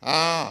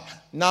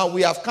 Now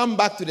we have come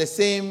back to the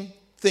same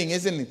thing,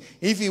 isn't it?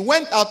 If he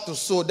went out to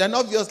sow, then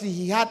obviously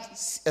he had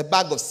a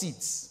bag of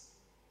seeds,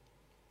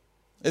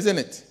 isn't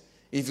it?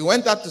 If he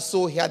went out to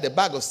sow, he had a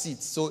bag of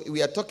seeds. So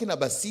we are talking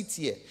about seeds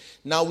here.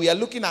 Now we are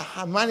looking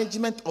at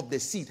management of the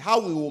seed, how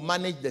we will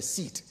manage the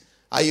seed.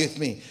 Are you with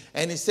me?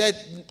 And he said,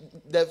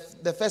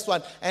 the first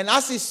one, and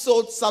as he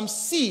sowed, some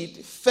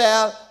seed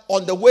fell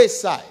on the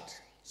wayside.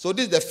 So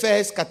this is the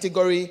first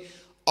category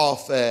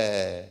of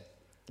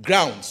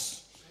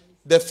grounds.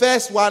 The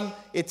first one,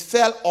 it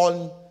fell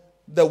on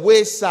the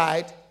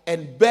wayside,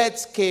 and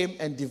birds came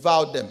and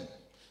devoured them.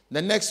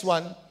 The next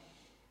one,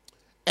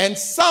 and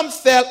some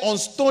fell on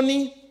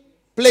stony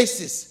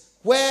places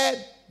where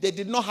they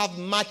did not have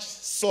much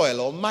soil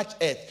or much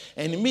earth,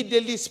 and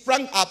immediately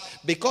sprang up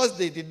because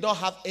they did not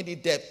have any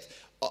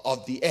depth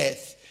of the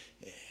earth.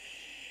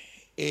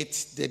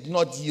 It did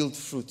not yield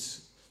fruit.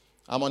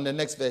 I'm on the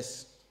next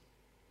verse.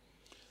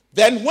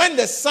 Then when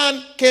the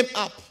sun came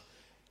up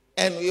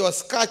and it was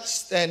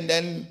scorched, and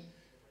then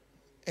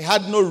it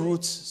had no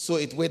roots, so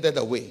it withered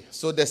away.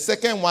 So the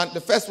second one, the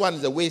first one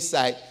is the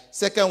wayside.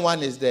 Second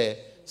one is the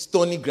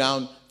stony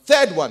ground.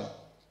 Third one,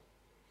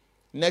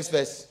 next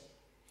verse.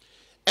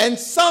 And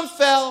some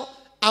fell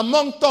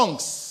among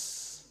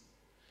thorns,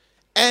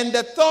 and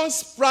the thorns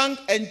sprang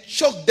and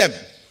choked them.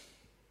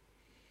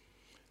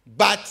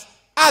 But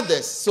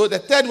others, so the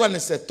third one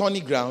is a thorny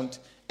ground,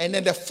 and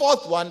then the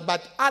fourth one,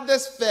 but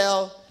others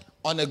fell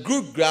on a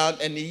good ground,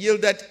 and it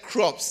yielded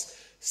crops,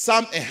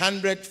 some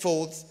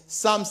 100-fold,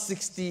 some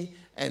 60,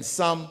 and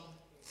some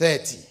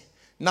 30.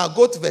 Now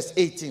go to verse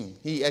 18.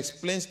 He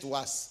explains to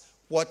us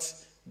what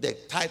the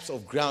types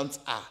of grounds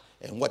are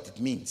and what it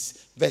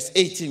means. Verse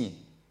 18.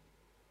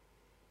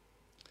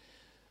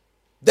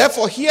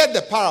 Therefore, hear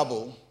the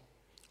parable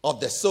of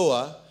the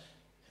sower,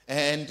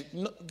 and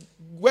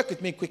work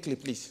with me quickly,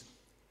 please.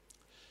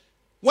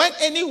 When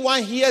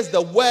anyone hears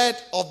the word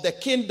of the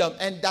kingdom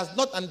and does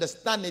not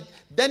understand it,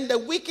 then the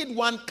wicked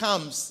one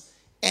comes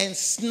and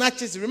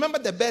snatches. Remember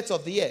the birds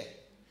of the air?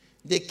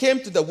 They came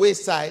to the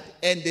wayside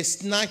and they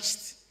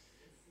snatched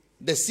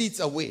the seeds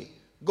away.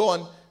 Go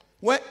on.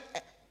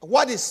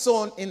 What is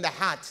sown in the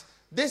heart?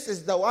 This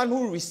is the one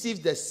who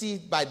receives the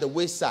seed by the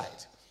wayside.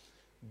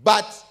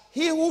 But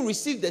he who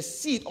receives the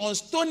seed on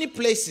stony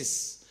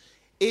places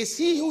is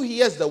he who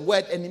hears the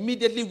word and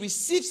immediately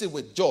receives it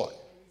with joy,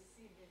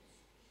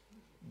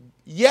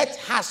 yet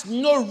has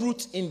no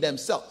root in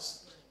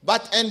themselves,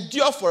 but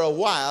endure for a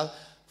while.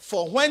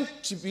 For when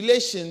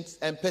tribulations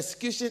and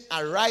persecution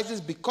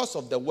arises because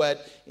of the word,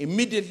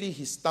 immediately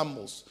he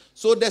stumbles.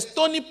 So the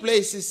stony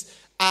places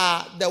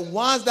are the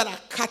ones that are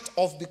cut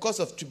off because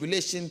of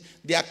tribulation.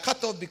 They are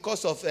cut off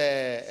because of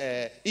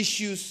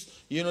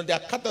issues. They are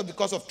cut off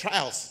because of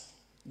trials.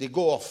 They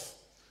go off.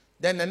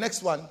 Then the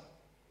next one.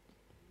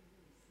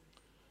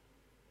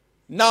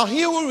 Now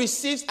he who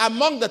receives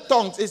among the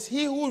tongues is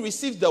he who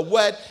receives the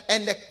word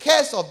and the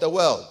cares of the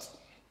world.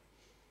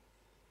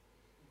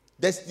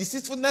 The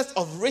deceitfulness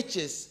of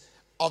riches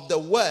of the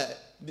word,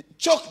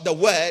 choke the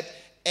word,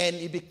 and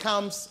it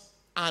becomes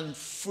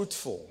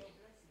unfruitful.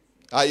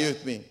 Are you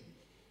with me?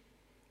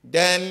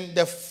 Then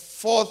the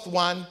fourth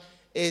one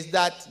is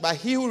that by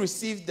he who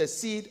receives the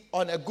seed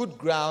on a good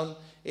ground,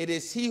 it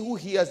is he who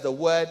hears the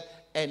word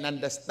and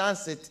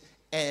understands it,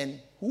 and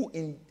who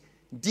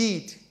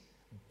indeed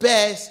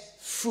bears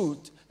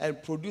fruit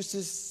and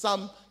produces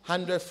some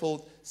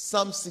 100-fold,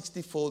 some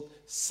 60-fold,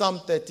 some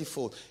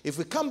 30-fold. If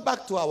we come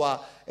back to our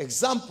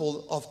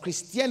example of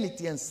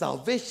Christianity and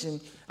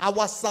salvation,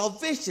 our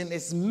salvation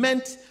is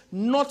meant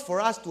not for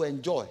us to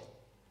enjoy.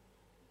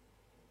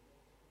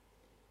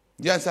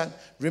 Do you understand?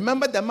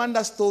 Remember the man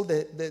that stole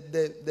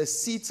the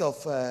seeds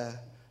of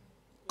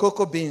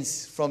cocoa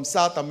beans from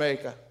South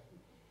America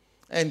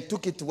and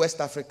took it to West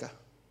Africa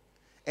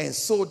and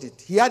sold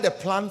it. He had a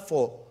plan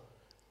for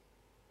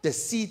the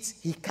seeds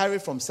he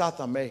carried from South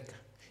America.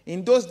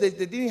 In those days,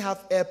 they didn't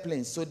have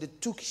airplanes, so they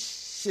took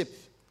ship.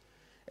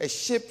 A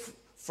ship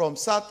from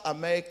South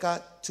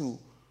America to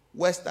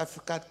West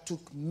Africa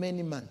took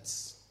many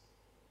months.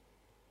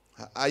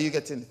 Are you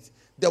getting it?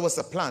 There was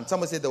a plan.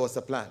 Someone said there was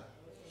a plan.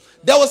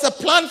 There was a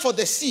plan for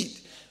the seed.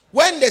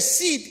 When the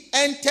seed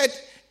entered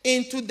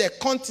into the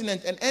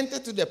continent and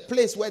entered to the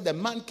place where the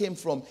man came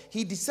from,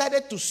 he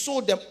decided to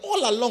sow them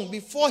all along.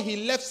 Before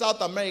he left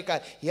South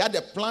America, he had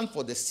a plan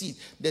for the seed.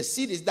 The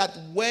seed is that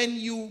when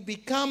you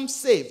become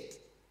saved,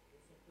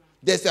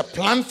 there's a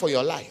plan for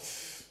your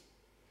life.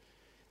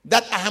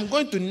 That I am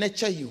going to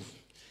nurture you.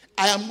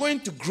 I am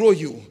going to grow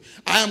you.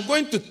 I am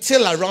going to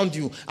till around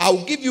you. I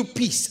will give you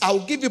peace. I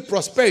will give you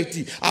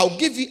prosperity. I will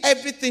give you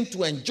everything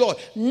to enjoy.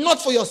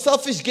 Not for your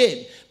selfish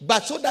gain,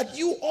 but so that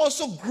you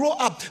also grow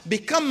up,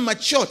 become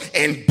mature,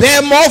 and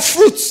bear more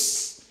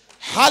fruits.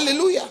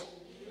 Hallelujah.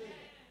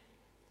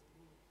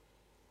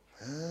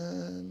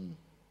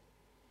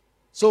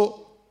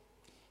 So,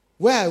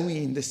 where are we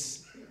in this?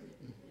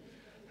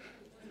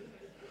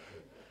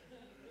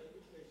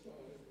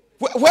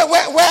 Where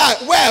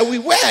are we?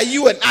 Where are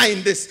you and I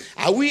in this?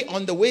 Are we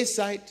on the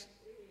wayside?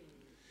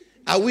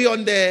 Are we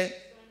on the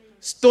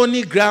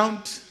stony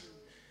ground?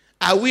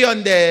 Are we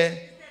on the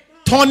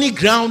thorny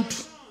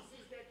ground?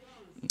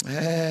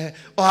 Or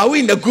are we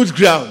in the good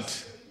ground?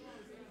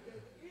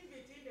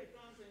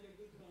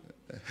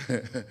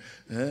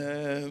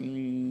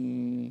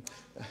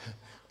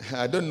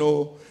 I don't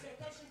know.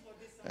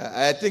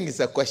 I think it's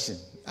a question.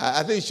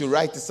 I think you should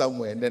write it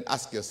somewhere and then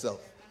ask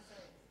yourself.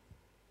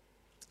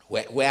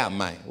 Where am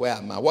I? Where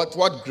am I? What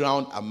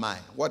ground am I?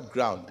 What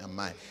ground am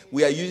I?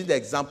 We are using the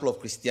example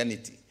of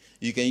Christianity.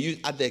 You can use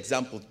other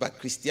examples, but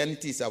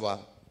Christianity is our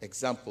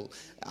example.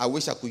 I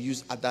wish I could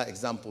use other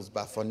examples,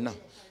 but for now,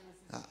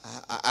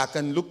 I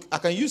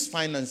can use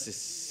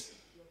finances.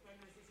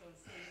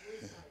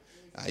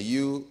 Are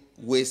you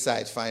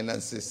wayside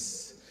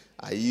finances?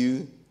 Are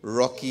you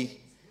rocky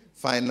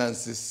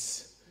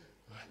finances?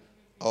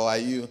 Or are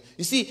you?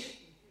 You see,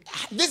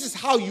 this is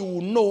how you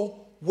will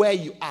know where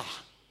you are.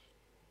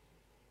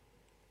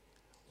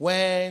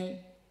 When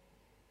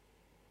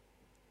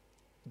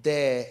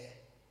the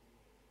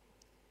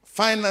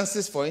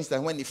finances, for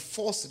instance, when it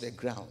falls to the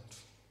ground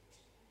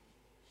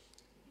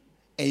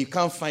and you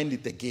can't find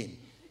it again,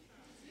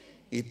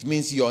 it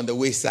means you're on the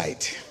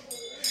wayside.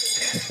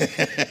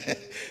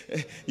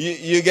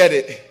 you get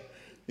it?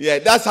 Yeah,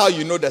 that's how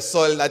you know the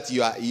soil that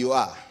you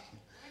are.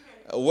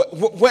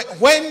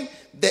 When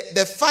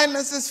the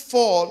finances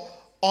fall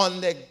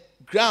on the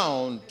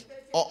ground,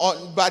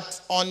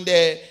 but on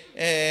the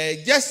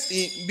just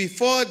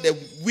before the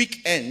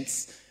week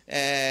ends,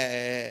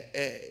 it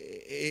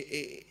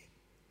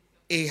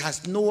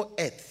has no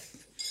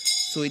earth,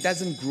 so it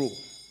doesn't grow.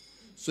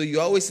 So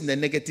you're always in the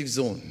negative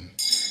zone.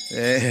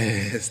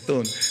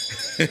 Stone.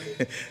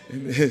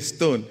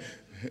 Stone.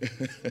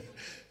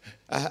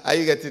 Are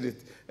you getting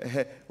it?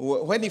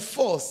 When it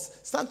falls,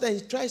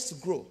 sometimes it tries to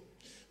grow.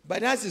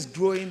 But as it's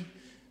growing,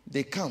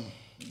 they come.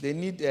 They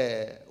need,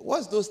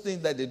 what's those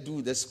things that they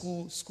do? The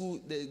school,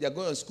 they're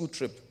going on a school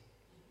trip.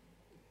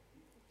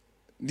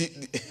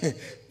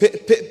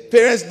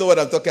 Parents know what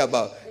I'm talking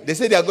about. They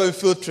say they are going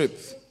field trip.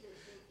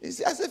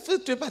 As a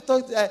field trip, I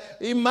thought,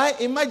 in my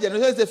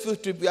generation, it's a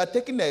field trip. We are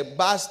taking a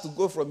bus to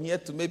go from here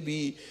to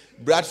maybe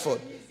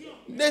Bradford.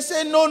 They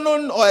say,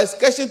 no, or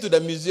excursion to the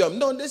museum.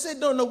 No, they say,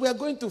 no, we are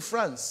going to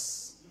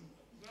France.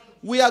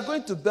 We are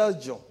going to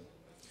Belgium.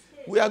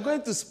 We are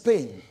going to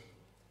Spain.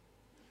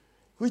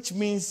 Which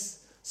means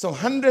some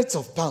hundreds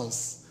of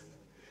pounds.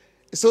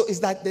 So it's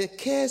that the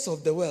cares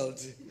of the world,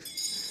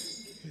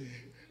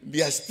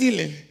 they are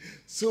stealing.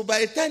 So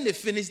by the time they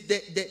finish,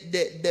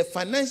 the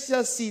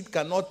financial seed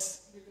cannot.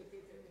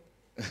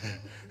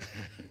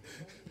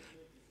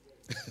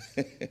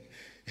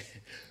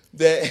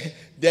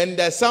 Then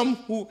there's some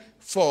who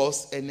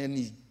falls and then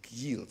he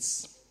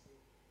yields.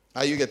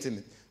 Are you getting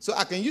it? So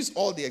I can use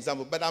all the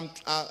examples, but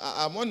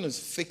I want to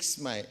fix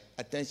my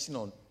attention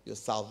on your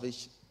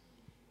salvation.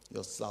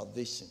 Your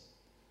salvation.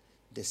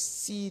 the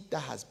seed that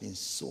has been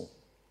sown.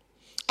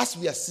 As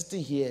we are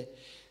sitting here,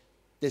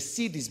 the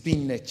seed is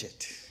being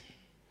nurtured.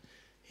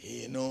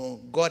 You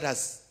know, God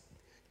has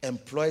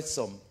employed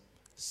some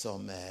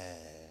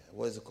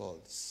what is it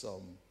called?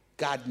 Some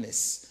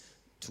gardeners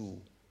to,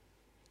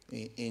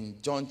 in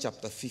John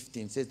chapter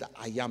 15, says that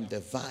I am the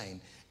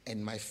vine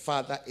and my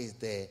Father is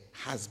the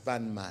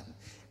husbandman.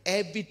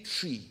 Every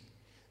tree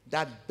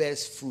that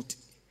bears fruit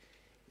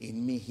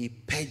in me, he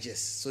purges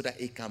so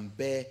that it can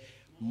bear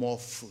more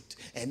fruit.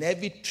 And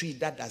every tree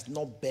that does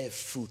not bear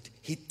fruit,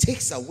 he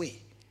takes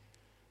away.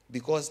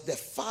 Because the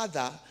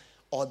Father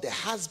or the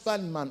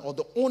husbandman or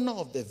the owner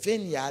of the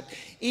vineyard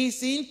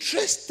is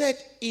interested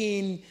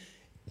in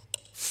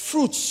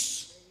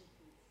fruits.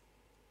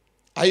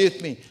 Are you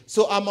with me?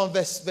 So I'm on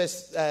verse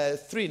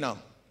 3 now.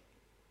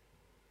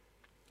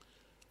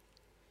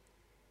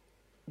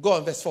 Go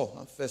on, verse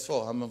 4. Verse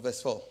 4. I'm on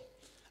verse 4.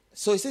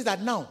 So it says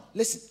that now,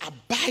 listen,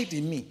 abide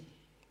in me.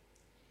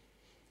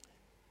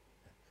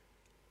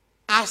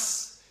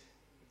 As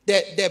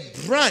the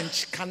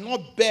branch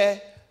cannot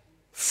bear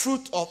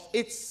fruit of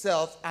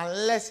itself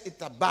unless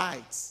it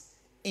abides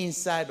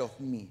inside of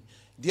me.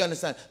 Do you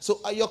understand? So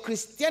your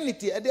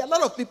Christianity, there are a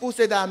lot of people who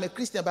say that I'm a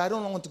Christian, but I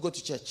don't want to go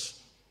to church.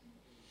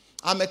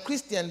 I'm a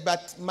Christian,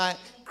 but my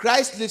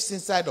Christ lives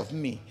inside of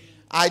me.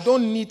 I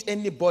don't need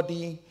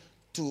anybody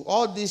to.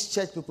 All these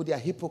church people, they are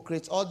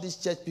hypocrites. All these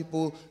church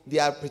people, they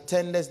are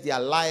pretenders, they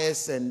are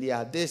liars, and they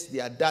are this,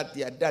 they are that,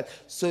 they are that.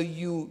 So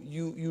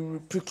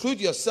you preclude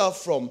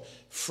yourself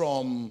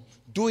from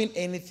doing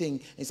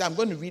anything and say, I'm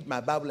going to read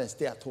my Bible and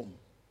stay at home.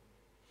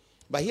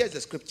 But here's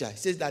the scripture. It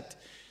says that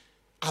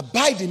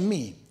abide in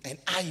me and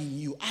I in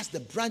you, as the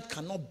branch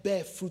cannot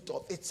bear fruit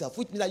of itself,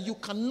 which means that you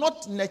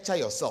cannot nurture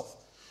yourself.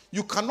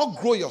 You cannot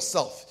grow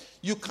yourself.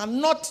 You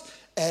cannot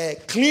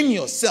clean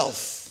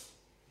yourself.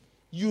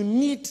 You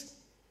need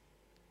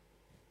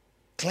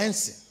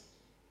cleansing.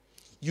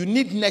 You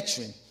need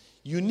nurturing.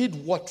 You need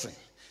watering.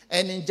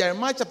 And in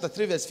Jeremiah chapter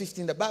 3 verse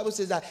 15, the Bible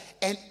says that,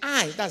 and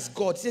I, that's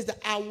God, says that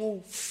I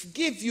will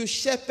give you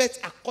shepherds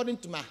according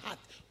to my heart,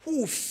 who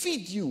will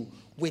feed you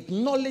with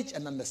knowledge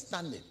and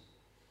understanding.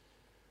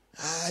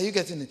 Are you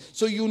getting it?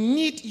 So you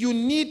need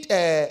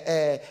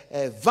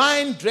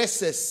vine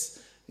dressers,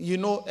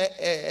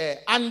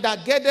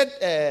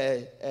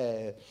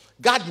 undergirded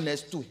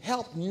gardeners to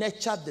help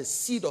nurture the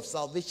seed of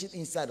salvation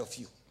inside of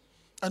you.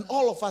 And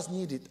all of us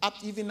need it.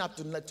 Even up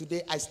to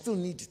today, I still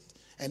need it.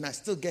 And I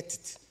still get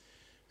it.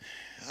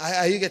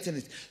 Are you getting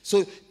it?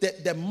 So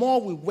the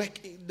more we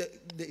work,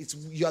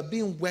 you are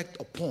being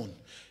worked upon.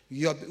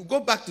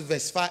 Go back to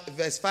verse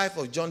 5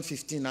 of John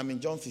 15. I'm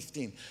in John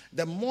 15.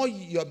 The more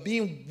you are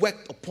being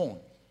worked upon,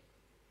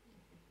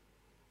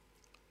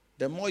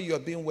 the more you are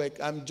being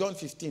worked. I'm John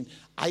 15.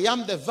 I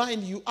am the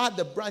vine, you are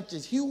the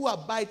branches. He who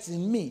abides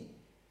in me,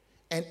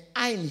 and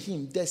I in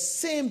him, the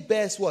same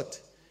bears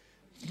what?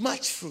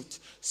 Much fruit.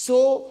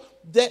 So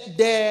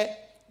the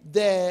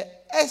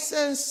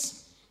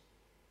essence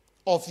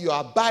of your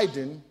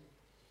abiding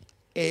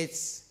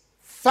is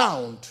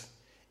found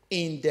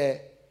in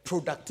the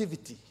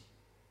productivity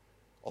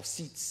of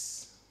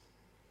seeds.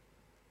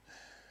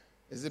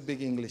 Is it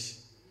big English?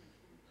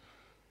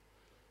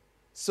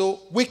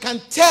 So we can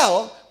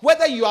tell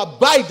whether you are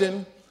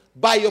abiding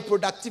by your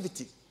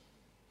productivity.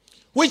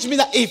 Which means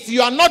that if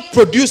you are not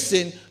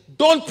producing,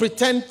 don't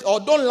pretend or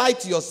don't lie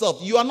to yourself.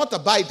 You are not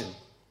abiding.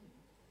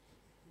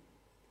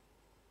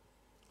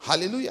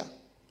 Hallelujah.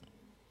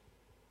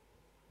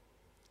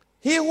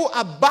 He who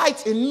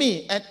abides in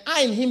me and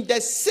I in him, the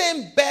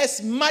same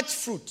bears much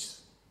fruit.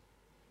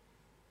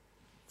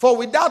 For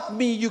without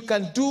me, you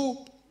can do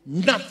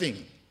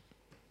nothing.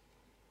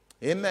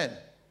 Amen.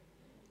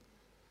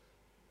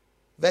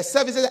 Verse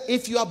 7 says,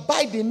 if you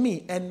abide in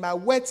me and my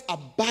words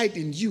abide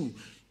in you,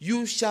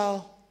 you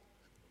shall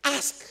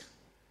ask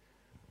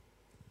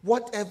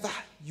whatever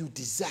you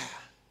desire,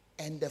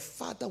 and the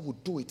Father will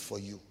do it for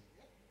you.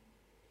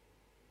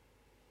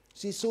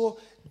 See, so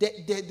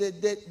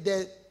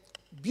the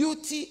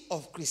beauty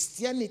of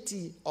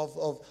Christianity,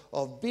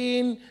 of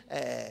being,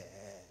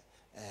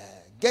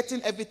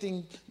 getting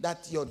everything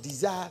that your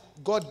desire,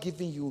 God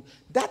giving you,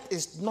 that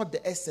is not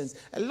the essence.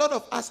 A lot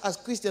of us as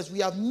Christians, we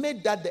have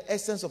made that the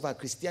essence of our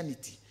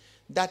Christianity.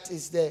 That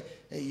is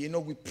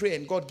we pray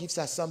and God gives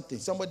us something.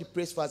 Somebody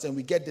prays for us and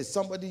we get this.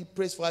 Somebody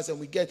prays for us and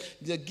we get,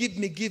 give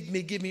me.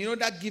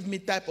 That give me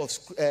type of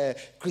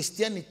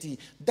Christianity.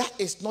 That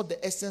is not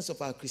the essence of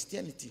our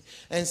Christianity.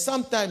 And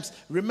sometimes,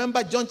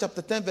 remember John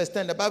chapter 10 verse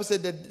 10, the Bible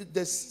said that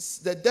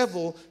the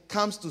devil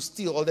comes to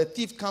steal, or the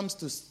thief comes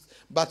to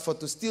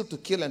steal, to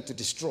kill, and to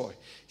destroy.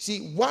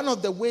 See, one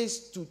of the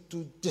ways to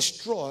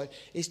destroy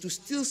is to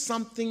steal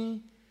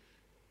something,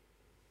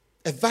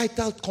 a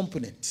vital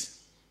component,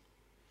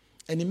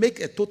 and you make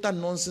a total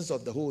nonsense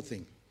of the whole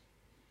thing.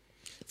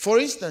 For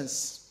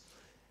instance,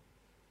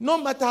 no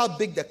matter how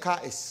big the car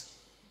is,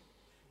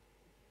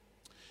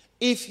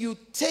 if you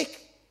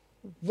take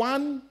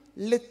one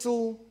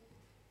little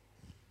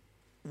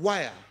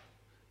wire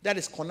that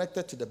is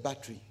connected to the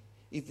battery,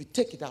 if you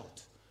take it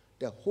out,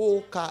 the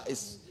whole car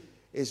is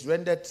is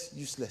rendered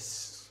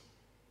useless.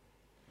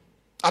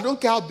 I don't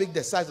care how big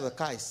the size of the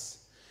car is.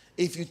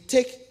 If you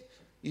take,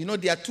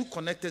 there are two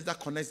connectors that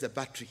connects the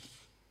battery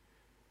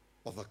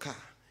of a car.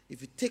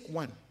 If you take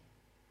one,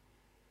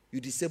 you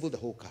disable the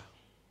whole car.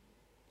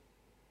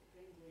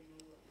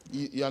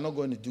 You are not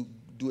going to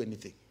do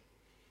anything.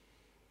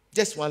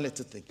 Just one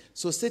little thing.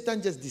 So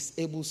Satan just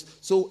disables.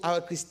 So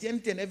our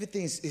Christianity and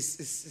everything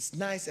is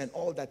nice and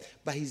all that,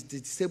 but he's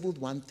disabled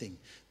one thing.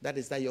 That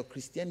is that your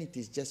Christianity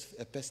is just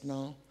a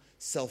personal,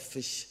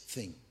 selfish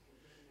thing.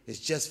 It's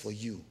just for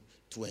you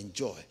to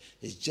enjoy.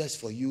 It's just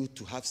for you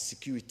to have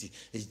security.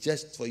 It's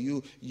just for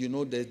you,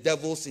 the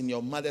devils in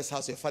your mother's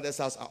house, your father's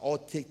house are all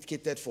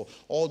catered for.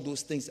 All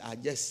those things are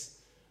just...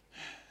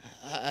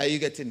 Are you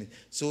getting it?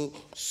 So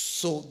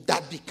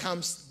that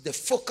becomes the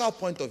focal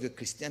point of your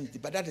Christianity.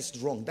 But that is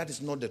wrong. That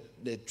is not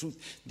the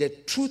truth. The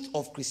truth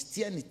of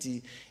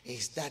Christianity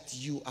is that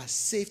you are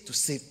saved to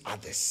save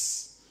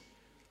others.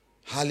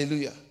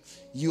 Hallelujah.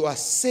 You are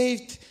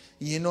saved,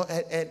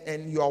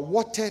 and you are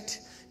watered,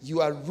 you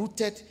are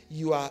rooted,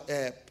 you are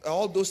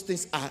all those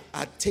things are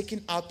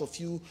taken out of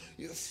you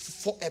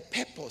for a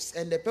purpose.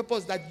 And the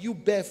purpose that you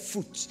bear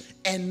fruit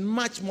and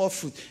much more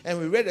fruit. And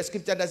we read the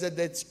scripture that said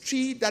the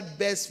tree that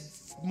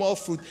bears more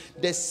fruit,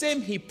 the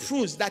same he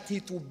proves that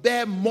it will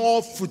bear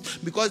more fruit,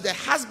 because the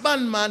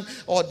husbandman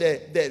or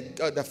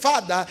the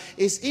father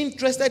is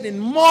interested in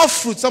more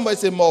fruit. Somebody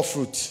say more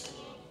fruit.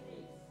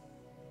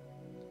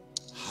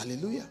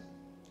 Hallelujah.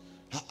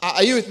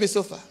 Are you with me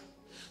so far?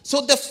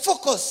 So the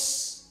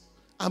focus,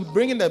 I'm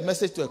bringing the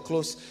message to a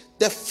close.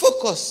 The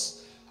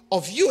focus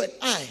of you and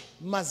I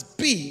must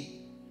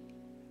be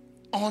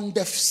on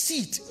the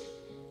seed.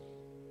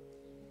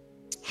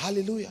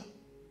 Hallelujah.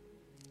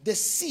 The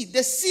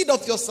seed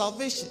of your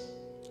salvation.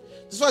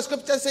 This is what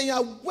scripture is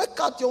saying. Work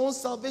out your own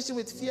salvation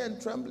with fear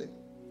and trembling.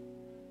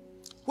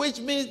 Which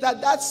means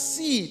that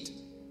seed,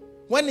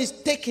 when it's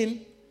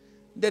taken,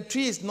 the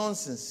tree is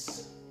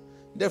nonsense.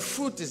 The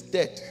fruit is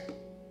dead.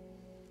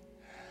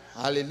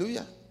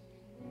 Hallelujah.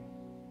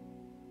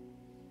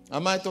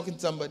 Am I talking to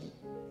somebody?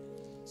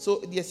 So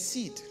the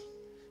seed,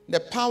 the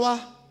power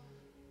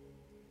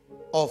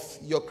of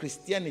your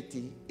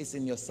Christianity is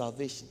in your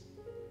salvation.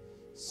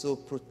 So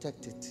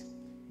protect it,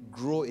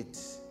 grow it,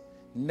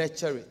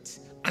 nurture it.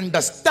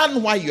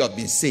 Understand why you have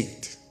been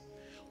saved.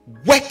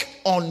 Work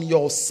on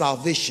your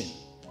salvation.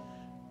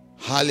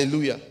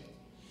 Hallelujah.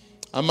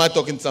 Am I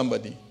talking to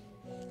somebody?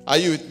 Are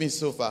you with me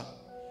so far?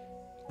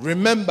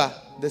 Remember,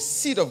 the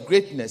seed of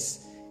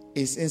greatness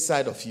is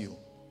inside of you.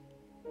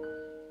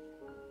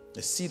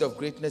 The seed of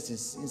greatness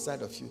is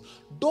inside of you.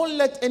 Don't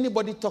let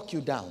anybody talk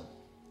you down.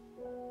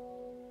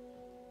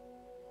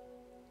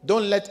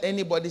 Don't let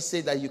anybody say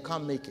that you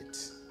can't make it.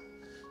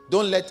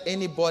 Don't let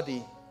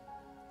anybody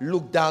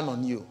look down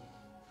on you.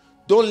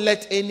 Don't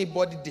let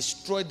anybody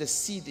destroy the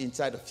seed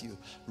inside of you.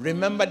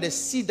 Remember, the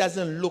seed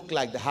doesn't look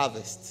like the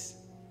harvest.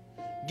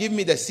 Give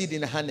me the seed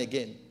in the hand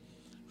again.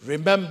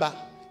 Remember,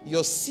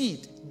 your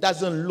seed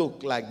doesn't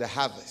look like the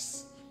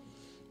harvest.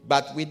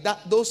 But with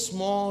those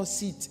small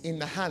seeds in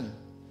the hand,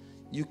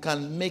 you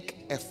can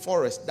make a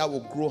forest that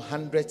will grow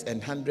hundreds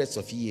and hundreds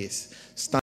of years.